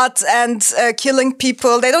blood and killing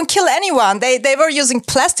people. They don't kill anyone. They were using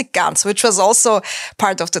plastic guns, which was also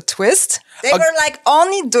part of the twist. They were like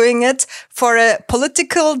only doing it for a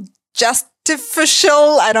political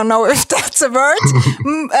justificial, I don't know if that's a word,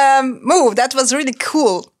 move. That was really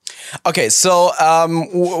cool. Okay, so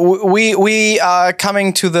we are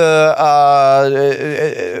coming to the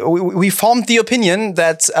we formed the opinion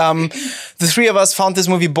that the three of us found this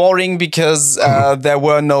movie boring because there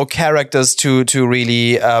were no characters to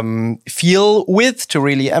really feel with, to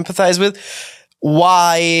really empathize with.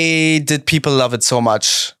 Why did people love it so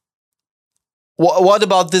much? What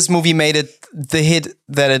about this movie made it the hit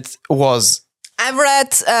that it was? I've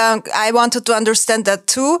read, I wanted to understand that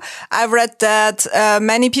too. I've read that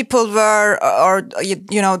many people were, or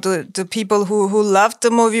the people who loved the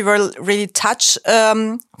movie were really touched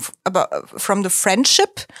from the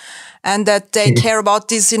friendship, and that they care about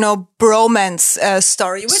this, bromance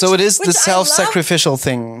story. So it is the self-sacrificial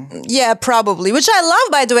thing. Yeah, probably. Which I love,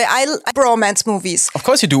 by the way. I love bromance movies. Of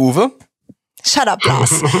course you do, Uwe. Shut up,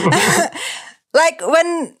 Lars. Like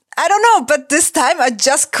when, I don't know, but this time I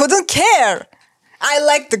just couldn't care. I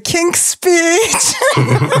like the King's speech.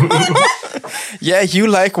 Yeah, you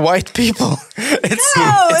like white people.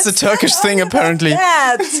 It's a Turkish thing, apparently.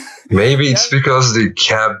 Maybe it's because the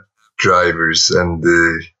cab drivers and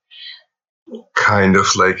the kind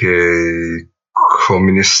of like a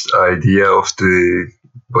communist idea of the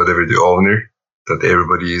owner, that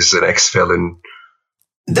everybody is an ex-felon.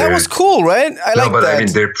 That was cool, right? I like that. I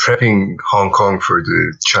mean, they're prepping Hong Kong for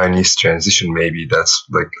the Chinese transition. Maybe that's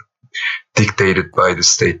like dictated by the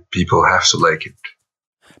state. People have to like it.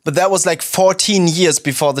 But that was like 14 years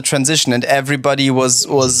before the transition, and everybody was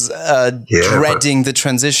dreading the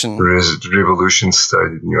transition. The revolution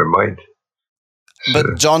started in your mind.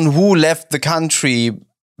 But John Woo left the country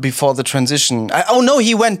before the transition. Oh no,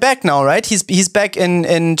 he went back now, right? He's back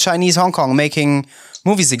in Chinese Hong Kong making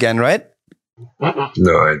movies again, right?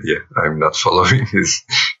 No idea. I'm not following his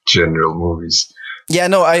general movies. Yeah,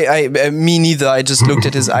 no, I me neither. I just looked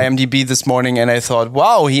at his IMDb this morning and I thought,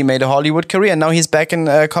 wow, he made a Hollywood career and now he's back in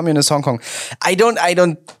communist Hong Kong. I don't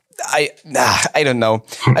know. I don't know.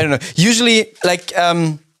 Usually, like,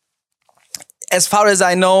 as far as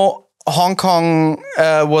I know, Hong Kong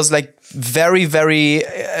was like very, very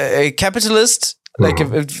capitalist. Like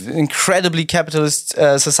an incredibly capitalist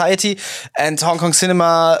society, and Hong Kong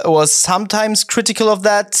cinema was sometimes critical of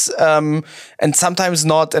that, and sometimes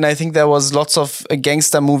not. And I think there was lots of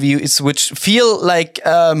gangster movies which feel like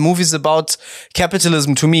movies about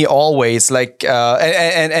capitalism to me always. Like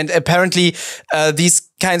and apparently these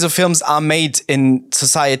kinds of films are made in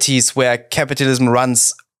societies where capitalism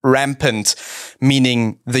runs rampant,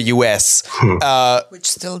 meaning the US, which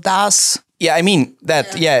still does. Yeah, I mean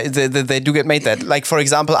that. Yeah, they do get made that. Like, for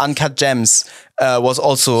example, Uncut Gems was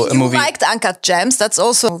also a movie. You liked Uncut Gems? That's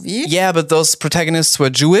also a movie. Yeah, but those protagonists were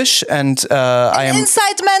Jewish, and I am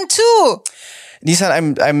Inside Man too.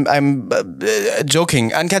 Nissan, I'm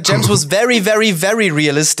joking. Uncut Gems was very, very, very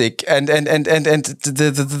realistic and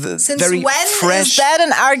the Since very when fresh. Is that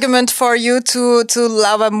an argument for you to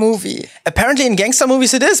love a movie? Apparently, in gangster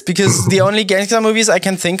movies, it is, because the only gangster movies I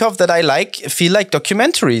can think of that I like feel like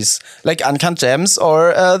documentaries, like Uncut Gems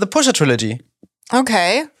or the Pusher trilogy,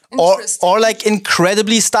 Okay, or like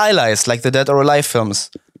incredibly stylized, like the Dead or Alive films.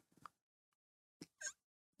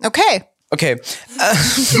 Okay. Okay.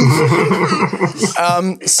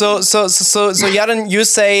 So Jaren, you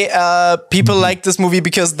say people like this movie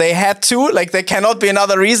because they had to, like there cannot be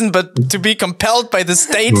another reason but to be compelled by the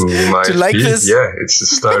state to like this. Yeah, it's the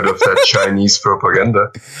start of that Chinese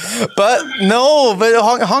propaganda. But no,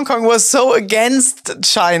 Hong Kong was so against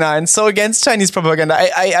China and so against Chinese propaganda.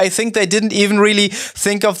 I think they didn't even really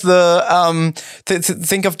think of the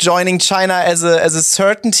think of joining China as a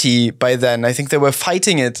certainty by then. I think they were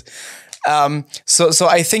fighting it. So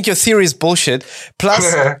I think your theory is bullshit. Plus,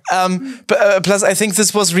 plus I think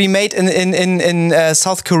this was remade in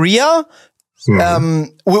South Korea,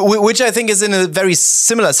 which I think is in a very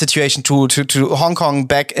similar situation to Hong Kong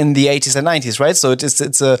back in the 80s and 90s, right? So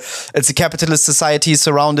it's a capitalist society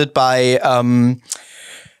surrounded by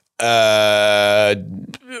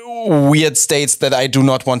weird states that I do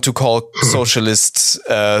not want to call socialist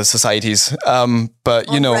societies. But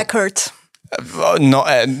you know, record.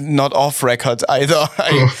 Not off record either.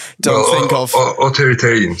 I don't think of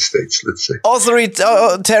authoritarian states. Let's say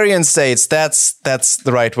authoritarian states. That's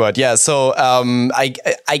the right word. Yeah. So I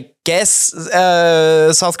guess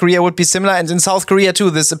South Korea would be similar, and in South Korea too.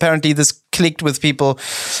 This clicked with people.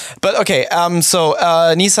 But okay. So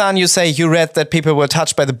Nissan, you say you read that people were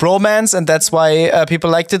touched by the bromance, and that's why people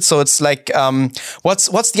liked it. So it's like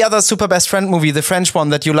what's the other super best friend movie? The French one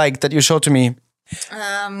that you liked that you showed to me.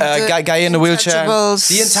 Guy in a wheelchair.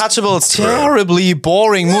 The Untouchables. Terribly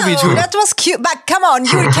boring movie too. That was cute, but come on,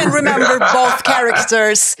 you can remember both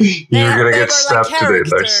characters. You're gonna get stabbed today,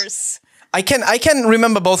 Lars. I can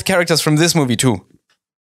remember both characters from this movie too.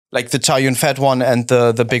 Like the Chow Yun-fat one and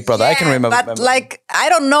the big brother. I can remember. But like, I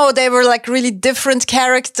don't know, they were like really different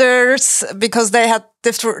characters because they had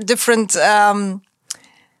different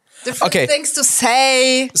things to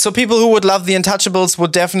say. So people who would love The Untouchables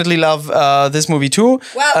would definitely love this movie too.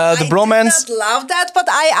 Well, the bromance. I did not love that, but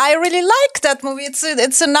I really like that movie.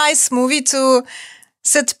 It's a nice movie to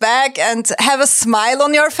sit back and have a smile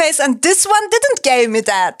on your face, and this one didn't give me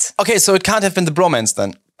that. Okay, so it can't have been the bromance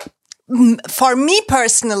then. For me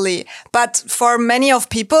personally, but for many of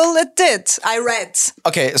people it did. I read.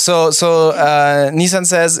 Okay, so Nissan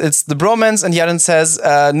says it's the bromance, and Jaren says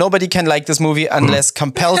nobody can like this movie unless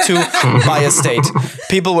compelled to by a state.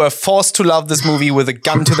 People were forced to love this movie with a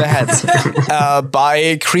gun to their heads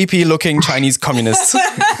by creepy-looking Chinese communists.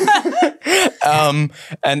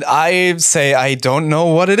 And I say I don't know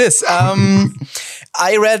what it is.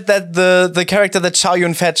 I read that the character that Chow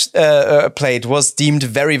Yun-fat played was deemed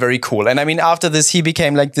very, very cool. And I mean, after this, he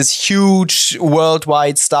became like this huge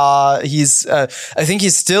worldwide star. He's, I think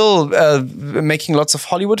he's still making lots of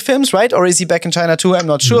Hollywood films, right? Or is he back in China too? I'm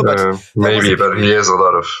not sure. But maybe, but he has a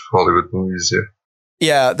lot of Hollywood movies, yeah.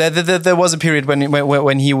 Yeah, there was a period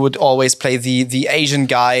when he would always play the Asian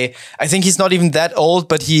guy. I think he's not even that old,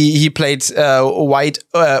 but he played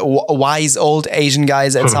wise old Asian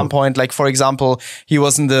guys at some point. Like, for example, he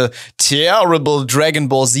was in the terrible Dragon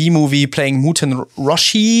Ball Z movie playing Muten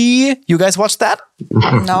Roshi. You guys watched that?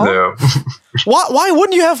 No. No. Why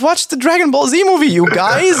wouldn't you have watched the Dragon Ball Z movie, you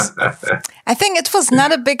guys? I think it was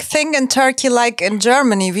not a big thing in Turkey like in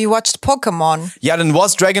Germany. We watched Pokemon. Yeah, then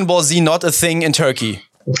was Dragon Ball Z not a thing in Turkey?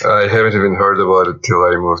 I haven't even heard about it till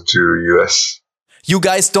I moved to US. You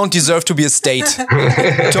guys don't deserve to be a state.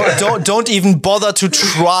 don't even bother to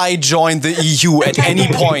try join the EU at any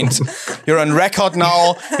point. You're on record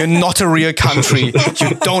now. You're not a real country.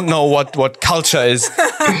 You don't know what culture is.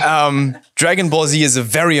 Dragon Ball Z is a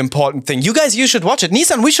very important thing. You guys, you should watch it.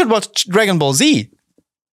 Nissan, we should watch Dragon Ball Z.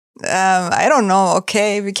 I don't know.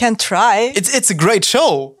 Okay, we can try. It's a great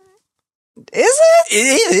show. Is it?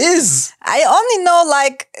 It is. I only know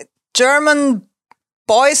like German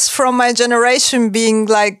boys from my generation being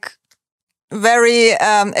like very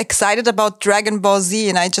excited about Dragon Ball Z,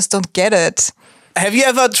 and I just don't get it. Have you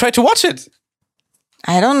ever tried to watch it?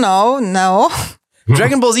 I don't know. No.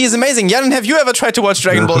 Dragon Ball Z is amazing. Jan, have you ever tried to watch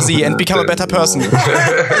Dragon Ball Z and become a better person?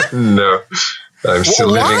 No. I'm still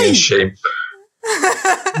living in shame.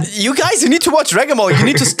 You guys, you need to watch Dragon Ball. You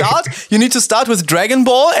need to start with Dragon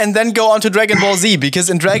Ball and then go on to Dragon Ball Z, because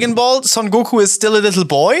in Dragon Ball, Son Goku is still a little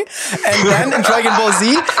boy, and then in Dragon Ball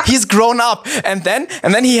Z, he's grown up, and then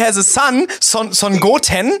he has a son, Son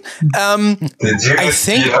Goten. Did you I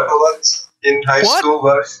think beat up a lot in high school,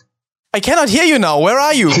 Lars? I cannot hear you now. Where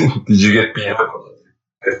are you? Did you get beat up a lot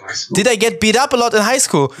in high school? Did I get beat up a lot in high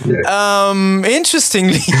school? Yeah.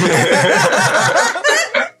 Interestingly.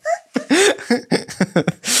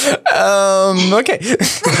 Okay.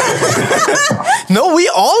 No, we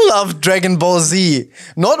all love Dragon Ball Z.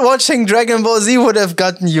 Not watching Dragon Ball Z would have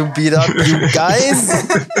gotten you beat up, you guys.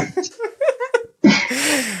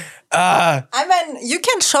 I mean, you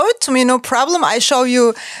can show it to me, no problem. I show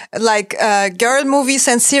you like girl movies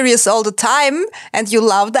and series all the time, and you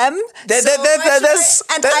love them.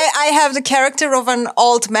 I have the character of an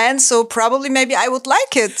old man, so probably maybe I would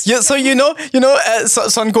like it. Yeah, so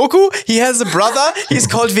Son Goku, he has a brother. He's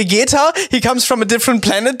called Vegeta. He comes from a different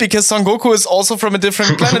planet because Son Goku is also from a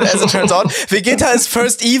different planet, as it turns out. Vegeta is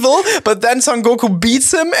first evil, but then Son Goku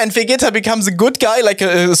beats him, and Vegeta becomes a good guy, like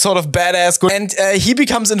a sort of badass good. And he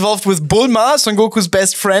becomes involved with Bulma, Son Goku's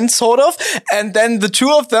best friend, sort of. And then the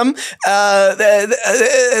two of them, I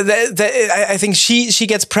think she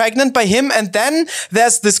gets pregnant by him. And then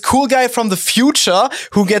there's this cool guy from the future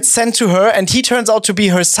who gets sent to her, and he turns out to be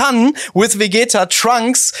her son with Vegeta,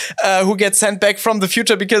 Trunks, who gets sent back from the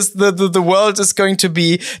future because the world is going to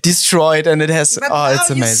be destroyed, and it has. But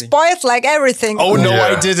it's amazing. You spoiled like everything. Oh no,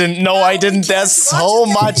 I didn't. No, I didn't. There's so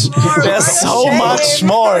much. There's so much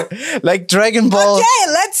more. Like Dragon Ball. Okay,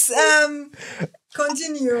 let's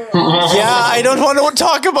continue. Yeah, I don't want to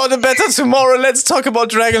talk about a better tomorrow. Let's talk about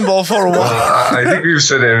Dragon Ball for a while. I think we've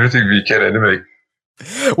said everything we can anyway.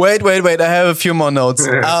 Wait. I have a few more notes.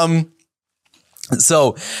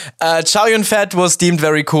 So, Chow Yun-fat was deemed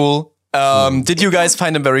very cool. Did you guys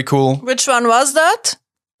find him very cool? Which one was that?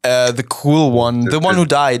 The cool one. The one who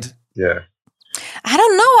died. Yeah. I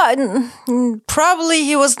don't know. Probably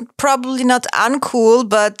he was probably not uncool,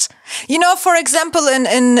 but for example,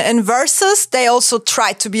 in Versus, they also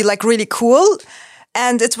tried to be like really cool,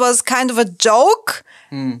 and it was kind of a joke,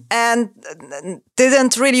 and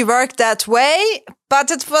didn't really work that way.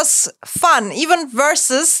 But it was fun. Even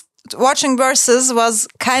watching Versus was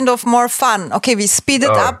kind of more fun. Okay, we speed it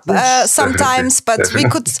up sometimes, but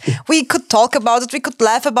we could talk about it, we could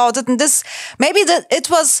laugh about it, and this maybe that it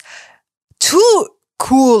was too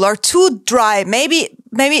cool or too dry. Maybe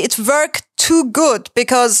it worked too good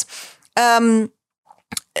because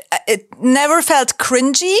it never felt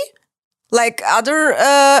cringy like other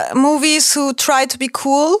movies who try to be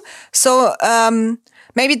cool. So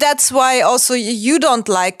maybe that's why also you don't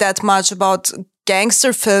like that much about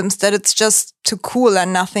gangster films, that it's just too cool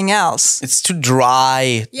and nothing else. It's too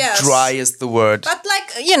dry. Yes. Dry is the word. But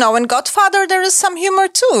like, in Godfather, there is some humor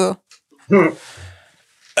too.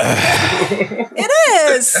 It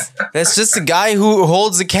is. There's just a guy who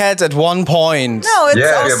holds a cat at one point. No,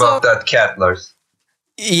 it's also about that cat, Lars.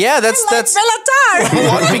 Yeah, that's Bellatar.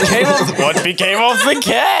 what became of the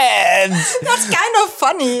cat. That's kind of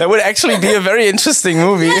funny. That would actually be a very interesting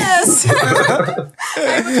movie. Yes.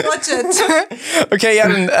 I would watch it. Okay,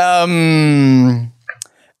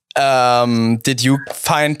 Jan, did you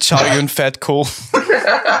find Chow Yun-fat cool?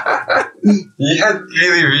 He had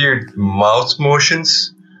really weird mouth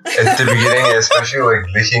motions at the beginning, especially like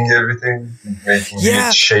licking everything, making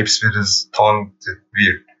weird shapes with his tongue.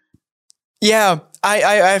 Weird. Yeah,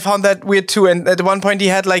 I found that weird too. And at one point he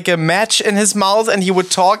had like a match in his mouth and he would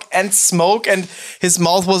talk and smoke and his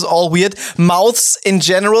mouth was all weird. Mouths in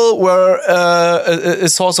general were a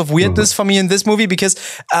source of weirdness for me in this movie because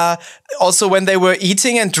also when they were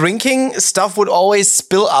eating and drinking, stuff would always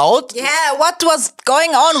spill out. Yeah, what was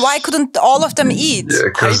going on? Why couldn't all of them eat? Yeah,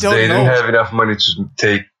 because they didn't have enough money to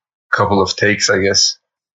take a couple of takes, I guess.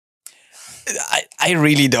 I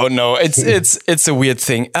really don't know. It's a weird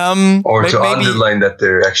thing. Or to underline that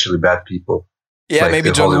they're actually bad people. Yeah, like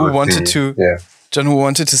maybe John Woo wanted to. Yeah. John Woo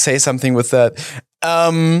wanted to say something with that.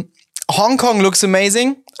 Hong Kong looks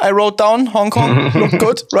amazing. I wrote down Hong Kong looked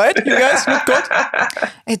good, right? You guys look good.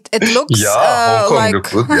 It looks Hong Kong like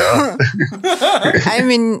look good. Yeah. I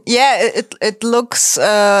mean, yeah, it looks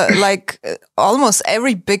like almost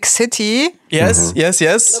every big city. Yes.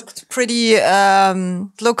 Looked pretty.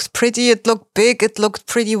 Looked pretty. It looked big. It looked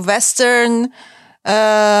pretty Western.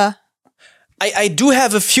 I do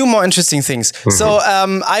have a few more interesting things. So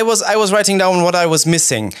I was writing down what I was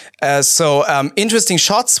missing. Interesting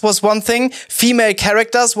shots was one thing. Female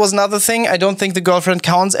characters was another thing. I don't think the girlfriend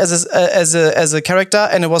counts as a character,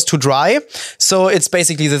 and it was too dry. So it's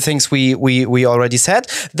basically the things we already said.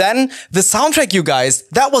 Then the soundtrack, you guys,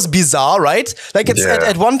 that was bizarre, right? Like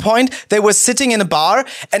at one point they were sitting in a bar,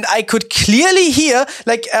 and I could clearly hear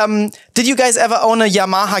like. Did you guys ever own a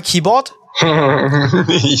Yamaha keyboard?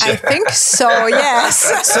 I think so.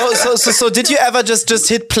 Yes. So did you ever just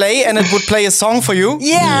hit play and it would play a song for you?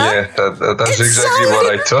 Yeah. That's exactly what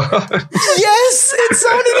I thought. Yes, it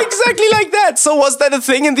sounded exactly like that. So was that a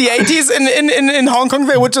thing in the 80s in Hong Kong?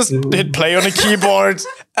 They would just hit play on a keyboard.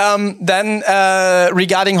 Then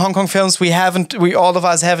regarding Hong Kong films, all of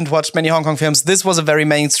us haven't watched many Hong Kong films. This was a very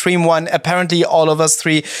mainstream one. Apparently, all of us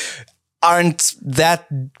three aren't that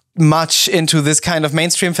much into this kind of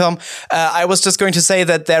mainstream film. I was just going to say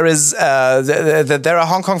that there are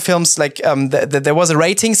Hong Kong films like there was a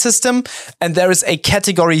rating system and there is a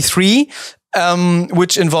category 3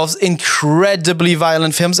 which involves incredibly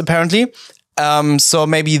violent films apparently. So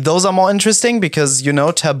maybe those are more interesting because,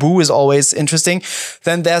 taboo is always interesting.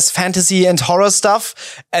 Then there's fantasy and horror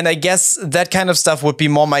stuff. And I guess that kind of stuff would be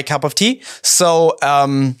more my cup of tea. So,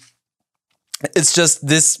 it's just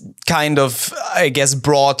this kind of, I guess,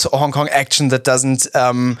 broad Hong Kong action that doesn't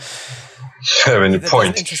have any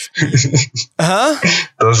point.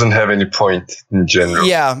 Doesn't have any point in general.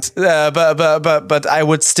 Yeah, but I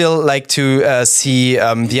would still like to see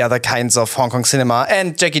the other kinds of Hong Kong cinema.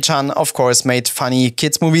 And Jackie Chan, of course, made funny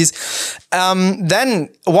kids movies. Then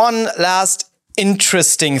one last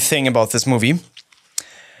interesting thing about this movie.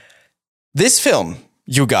 This film,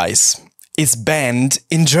 you guys, is banned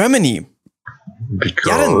in Germany.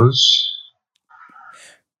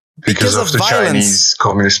 Because of the violence. Chinese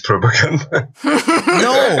communist propaganda.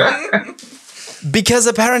 No, because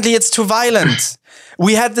apparently it's too violent.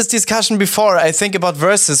 We had this discussion before, I think, about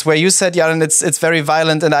Versus, where you said, Jaren, it's very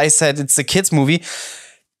violent, and I said it's a kids' movie.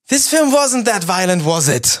 This film wasn't that violent, was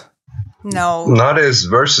it? No. Not as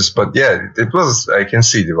Versus, but yeah, it was. I can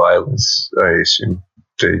see the violence, I assume.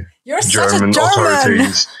 The You're German such a German.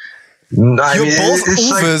 authorities.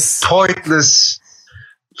 It's like pointless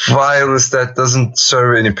violence that doesn't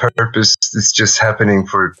serve any purpose. It's just happening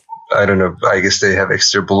for, I don't know, I guess they have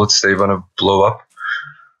extra bullets they want to blow up.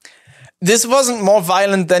 This wasn't more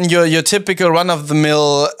violent than your typical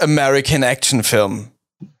run-of-the-mill American action film.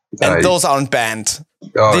 And those aren't banned.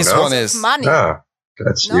 Oh, this one is. Money. Ah,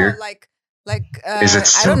 that's weird. Is it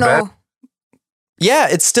still I don't know. banned? Yeah,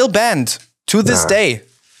 it's still banned to this day.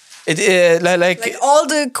 It like all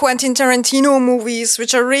the Quentin Tarantino movies,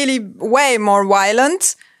 which are really way more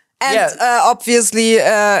violent and obviously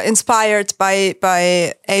inspired by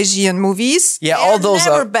Asian movies. Yeah, all those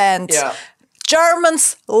never are banned. Yeah.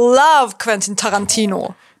 Germans love Quentin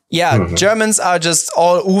Tarantino. Yeah, Germans are just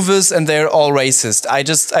all Uwes and they're all racist. I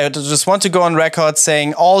just want to go on record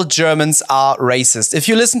saying all Germans are racist. If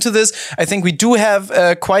you listen to this, I think we do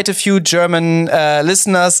have quite a few German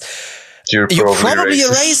listeners. You're probably a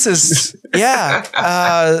racist. Yeah.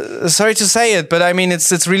 Sorry to say it, but I mean,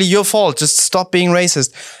 it's really your fault. Just stop being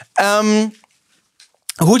racist.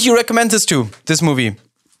 Who do you recommend this to, this movie?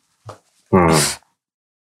 I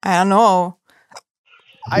don't know.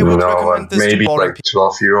 I would recommend this maybe to like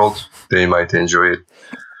 12-year-old. They might enjoy it.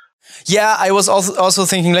 Yeah, I was also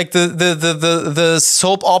thinking like the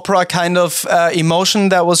soap opera kind of emotion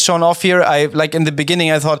that was shown off here. I like in the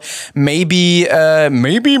beginning I thought maybe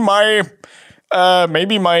my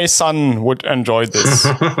son would enjoy this.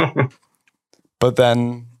 But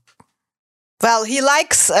then well, he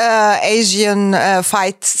likes Asian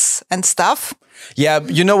fights and stuff. Yeah,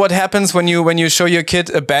 you know what happens when you show your kid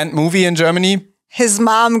a banned movie in Germany? His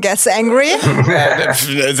mom gets angry.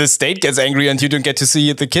 The state gets angry and you don't get to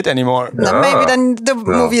see the kid anymore. Maybe then the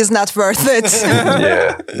movie is not worth it.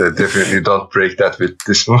 Yeah, they definitely don't break that with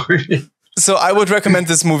this movie. So I would recommend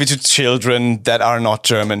this movie to children that are not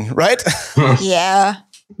German, right? Yeah.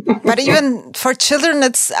 But even for children,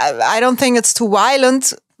 I don't think it's too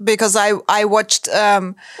violent, because I watched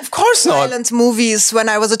Of course not. violent movies when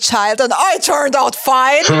I was a child and I turned out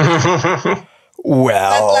fine.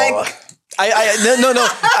 Well, But, like- no.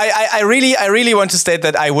 I really want to state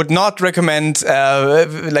that I would not recommend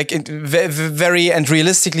very and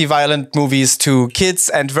realistically violent movies to kids.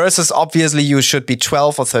 And versus, obviously, you should be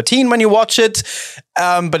 12 or 13 when you watch it.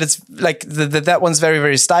 But it's like that one's very,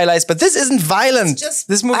 very stylized. But this isn't violent. Just,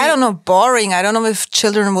 this movie, I don't know, boring. I don't know if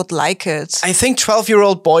children would like it. I think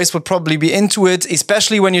 12-year-old boys would probably be into it,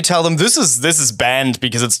 especially when you tell them this is banned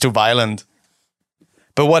because it's too violent.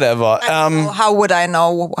 But whatever. How would I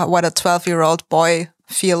know what a 12-year-old boy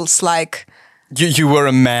feels like? You were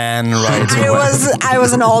a man, right? I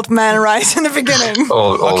was an old man right in the beginning.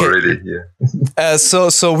 Already, yeah.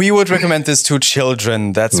 So we would recommend this to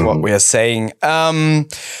children. That's what we are saying.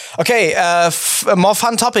 Okay, a more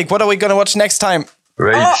fun topic. What are we going to watch next time?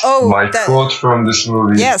 Right. My quote from this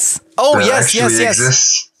movie. Yes. Oh, that yes.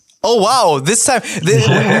 exists. Oh, wow. This time,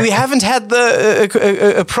 we haven't had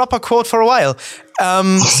a proper quote for a while.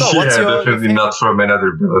 So what's your definitely not from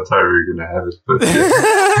another military we're going to have it. But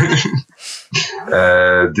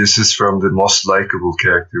yeah. This is from the most likable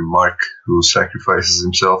character, Mark, who sacrifices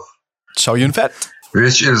himself. Chow Yun-fat.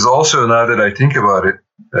 Which is also, now that I think about it,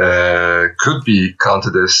 could be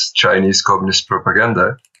counted as Chinese communist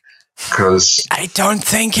propaganda. Because I don't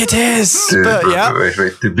think it is.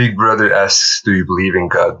 Wait. The big brother asks, "Do you believe in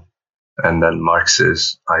God?" And then Mark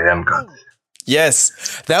says, "I am God." Yes,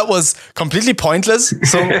 that was completely pointless.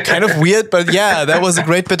 So kind of weird, but yeah, that was a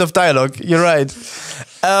great bit of dialogue. You're right.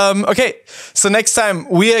 Okay, so next time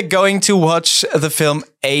we are going to watch the film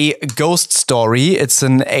A Ghost Story. It's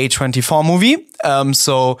an A24 movie.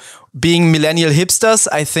 So being millennial hipsters,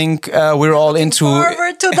 I think we're all into...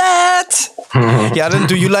 Forward to that! Yaden,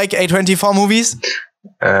 do you like A24 movies?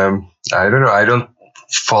 I don't know. I don't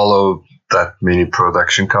follow that many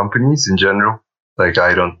production companies in general. Like,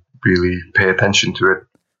 I don't really pay attention to it.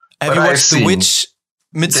 Have you watched The Witch,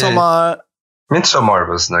 Midsommar? Midsommar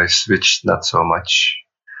was nice, Witch not so much.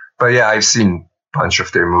 But yeah, I've seen a bunch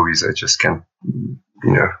of their movies. I just can't,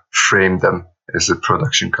 frame them as a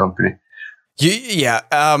production company. You're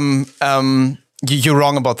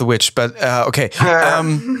wrong about The Witch, but okay.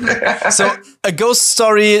 So A Ghost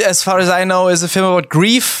Story, as far as I know, is a film about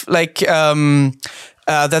grief, like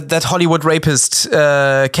that Hollywood rapist,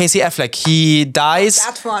 Casey Affleck. He dies.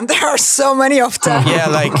 That one. There are so many of them. Yeah,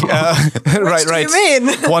 like right. Do you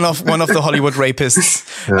mean? One of the Hollywood rapists.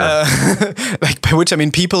 Like by which I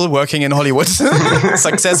mean people working in Hollywood,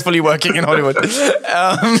 successfully working in Hollywood.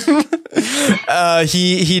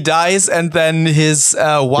 He dies, and then his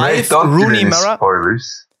wife, Rooney Mara.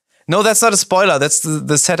 Spoilers. No, that's not a spoiler. That's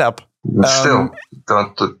the setup. Still,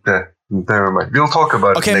 don't. Never mind. We'll talk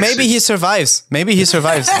about it. Okay, maybe he survives. I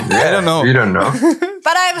don't know. We don't know.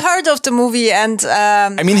 But I've heard of the movie, and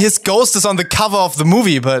I mean, his ghost is on the cover of the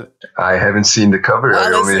movie, but I haven't seen the cover.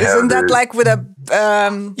 I only have isn't that like with a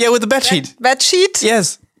with the bed sheet? Bed sheet?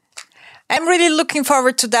 Yes. I'm really looking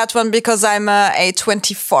forward to that one because I'm a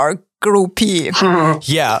A24 groupie.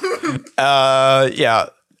 Yeah.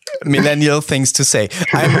 Millennial things to say.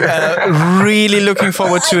 I'm really looking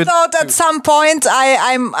forward to it. I thought at some point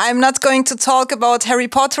I'm not going to talk about Harry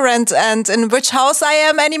Potter and in which house I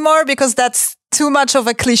am anymore, because that's too much of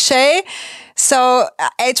a cliche. So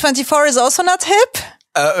A24 is also not hip.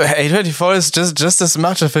 A24 is just as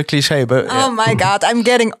much of a cliche, but oh my god, I'm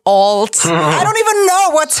getting old. I don't even know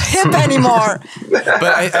what's hip anymore.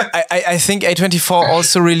 But I think A24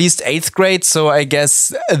 also released 8th Grade, so I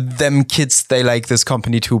guess them kids, they like this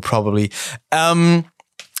company too, probably.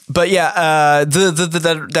 But yeah,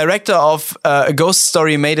 the director of A Ghost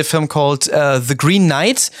Story made a film called The Green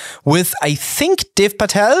Knight with, I think, Dev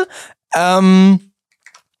Patel.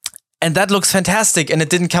 And that looks fantastic, and it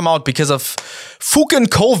didn't come out because of fucking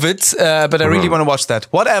COVID, but I really want to watch that.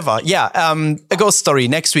 Whatever. Yeah, A Ghost Story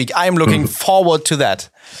next week. I'm looking forward to that.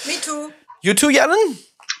 Me too. You too, Yaden?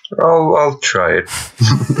 I'll try it.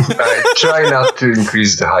 I try not to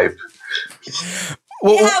increase the hype.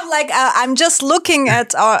 We have I'm just looking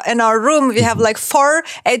at in our room, we have 4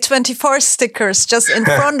 A24 stickers just in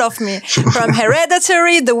front of me from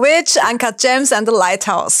Hereditary, The Witch, Uncut Gems, and The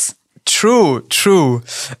Lighthouse. True.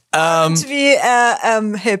 To be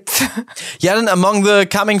hip. Yeah, and among the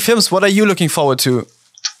coming films, what are you looking forward to?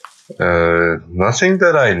 Nothing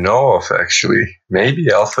that I know of, actually. Maybe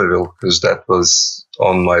Alphaville, because that was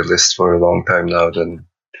on my list for a long time now. Then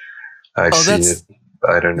I've seen it.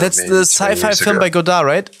 I don't know. That's maybe the 20 sci-fi years film ago. by Godard,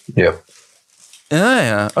 right? Yep.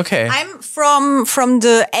 Yeah. Okay. I'm from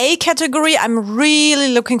the A category. I'm really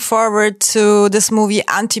looking forward to this movie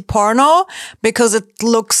Anti-Porno because it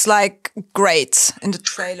looks like great in the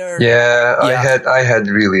trailer. Yeah, I had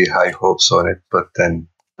really high hopes on it, but then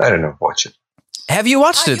I don't know. Watch it. Have you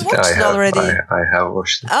watched it? You watched it already. I have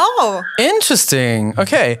watched it. Oh, Interesting.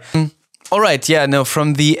 Okay. All right. Yeah. No.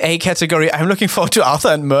 From the A category, I'm looking forward to Arthur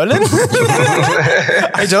and Merlin.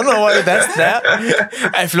 I don't know why that's there.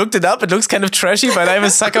 I've looked it up. It looks kind of trashy, but I'm a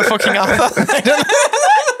sucker for King Arthur. I don't know.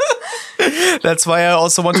 That's why I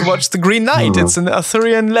also want to watch The Green Knight. It's an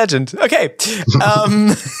Arthurian legend. Okay. yeah,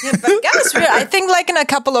 but guys, I think like in a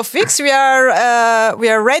couple of weeks we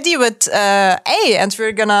are ready with A, and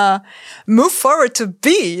we're gonna move forward to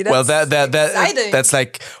B. Well, that's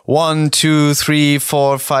like 1, 2, 3,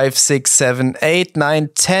 4, 5, 6, 7, 8, 9,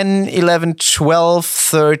 10, 11, 12,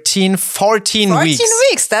 13, 14 weeks. 14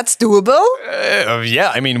 weeks, that's doable.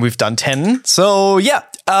 Yeah, I mean, we've done 10. So, yeah.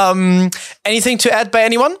 Anything to add by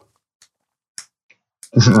anyone?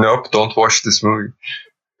 Nope, don't watch this movie.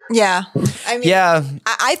 Yeah. I mean, Yeah.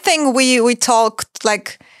 I think we talked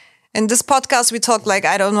like in this podcast, we talked like,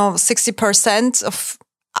 I don't know, 60% of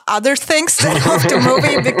other things of the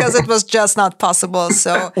movie because it was just not possible.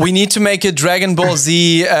 So we need to make a Dragon Ball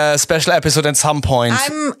Z special episode at some point.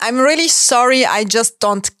 I'm really sorry. I just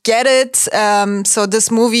don't get it. So this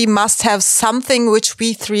movie must have something which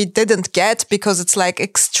we three didn't get because it's like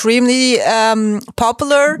extremely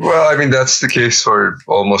popular. Well, I mean, that's the case for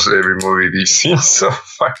almost every movie we've seen so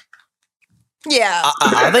far. Yeah.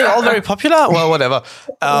 Are they all very popular? Well, whatever.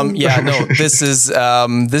 Yeah, no, this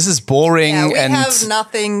is boring. Yeah, we and have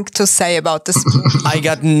nothing to say about this movie. I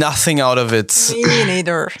got nothing out of it. Me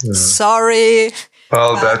neither. Sorry.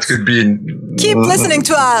 Well, that could be... Keep listening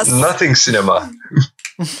to us. Nothing cinema.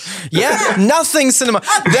 Yeah, nothing cinema.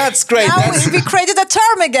 That's great. Now we created a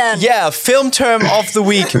term again. Yeah, film term of the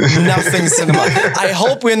week, nothing cinema. I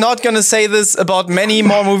hope we're not going to say this about many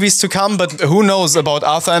more movies to come, but who knows about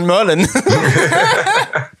Arthur and Merlin.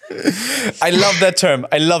 I love that term.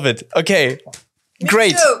 I love it. Okay,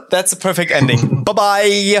 great. too. That's a perfect ending.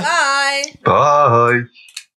 Bye-bye. Bye. Bye.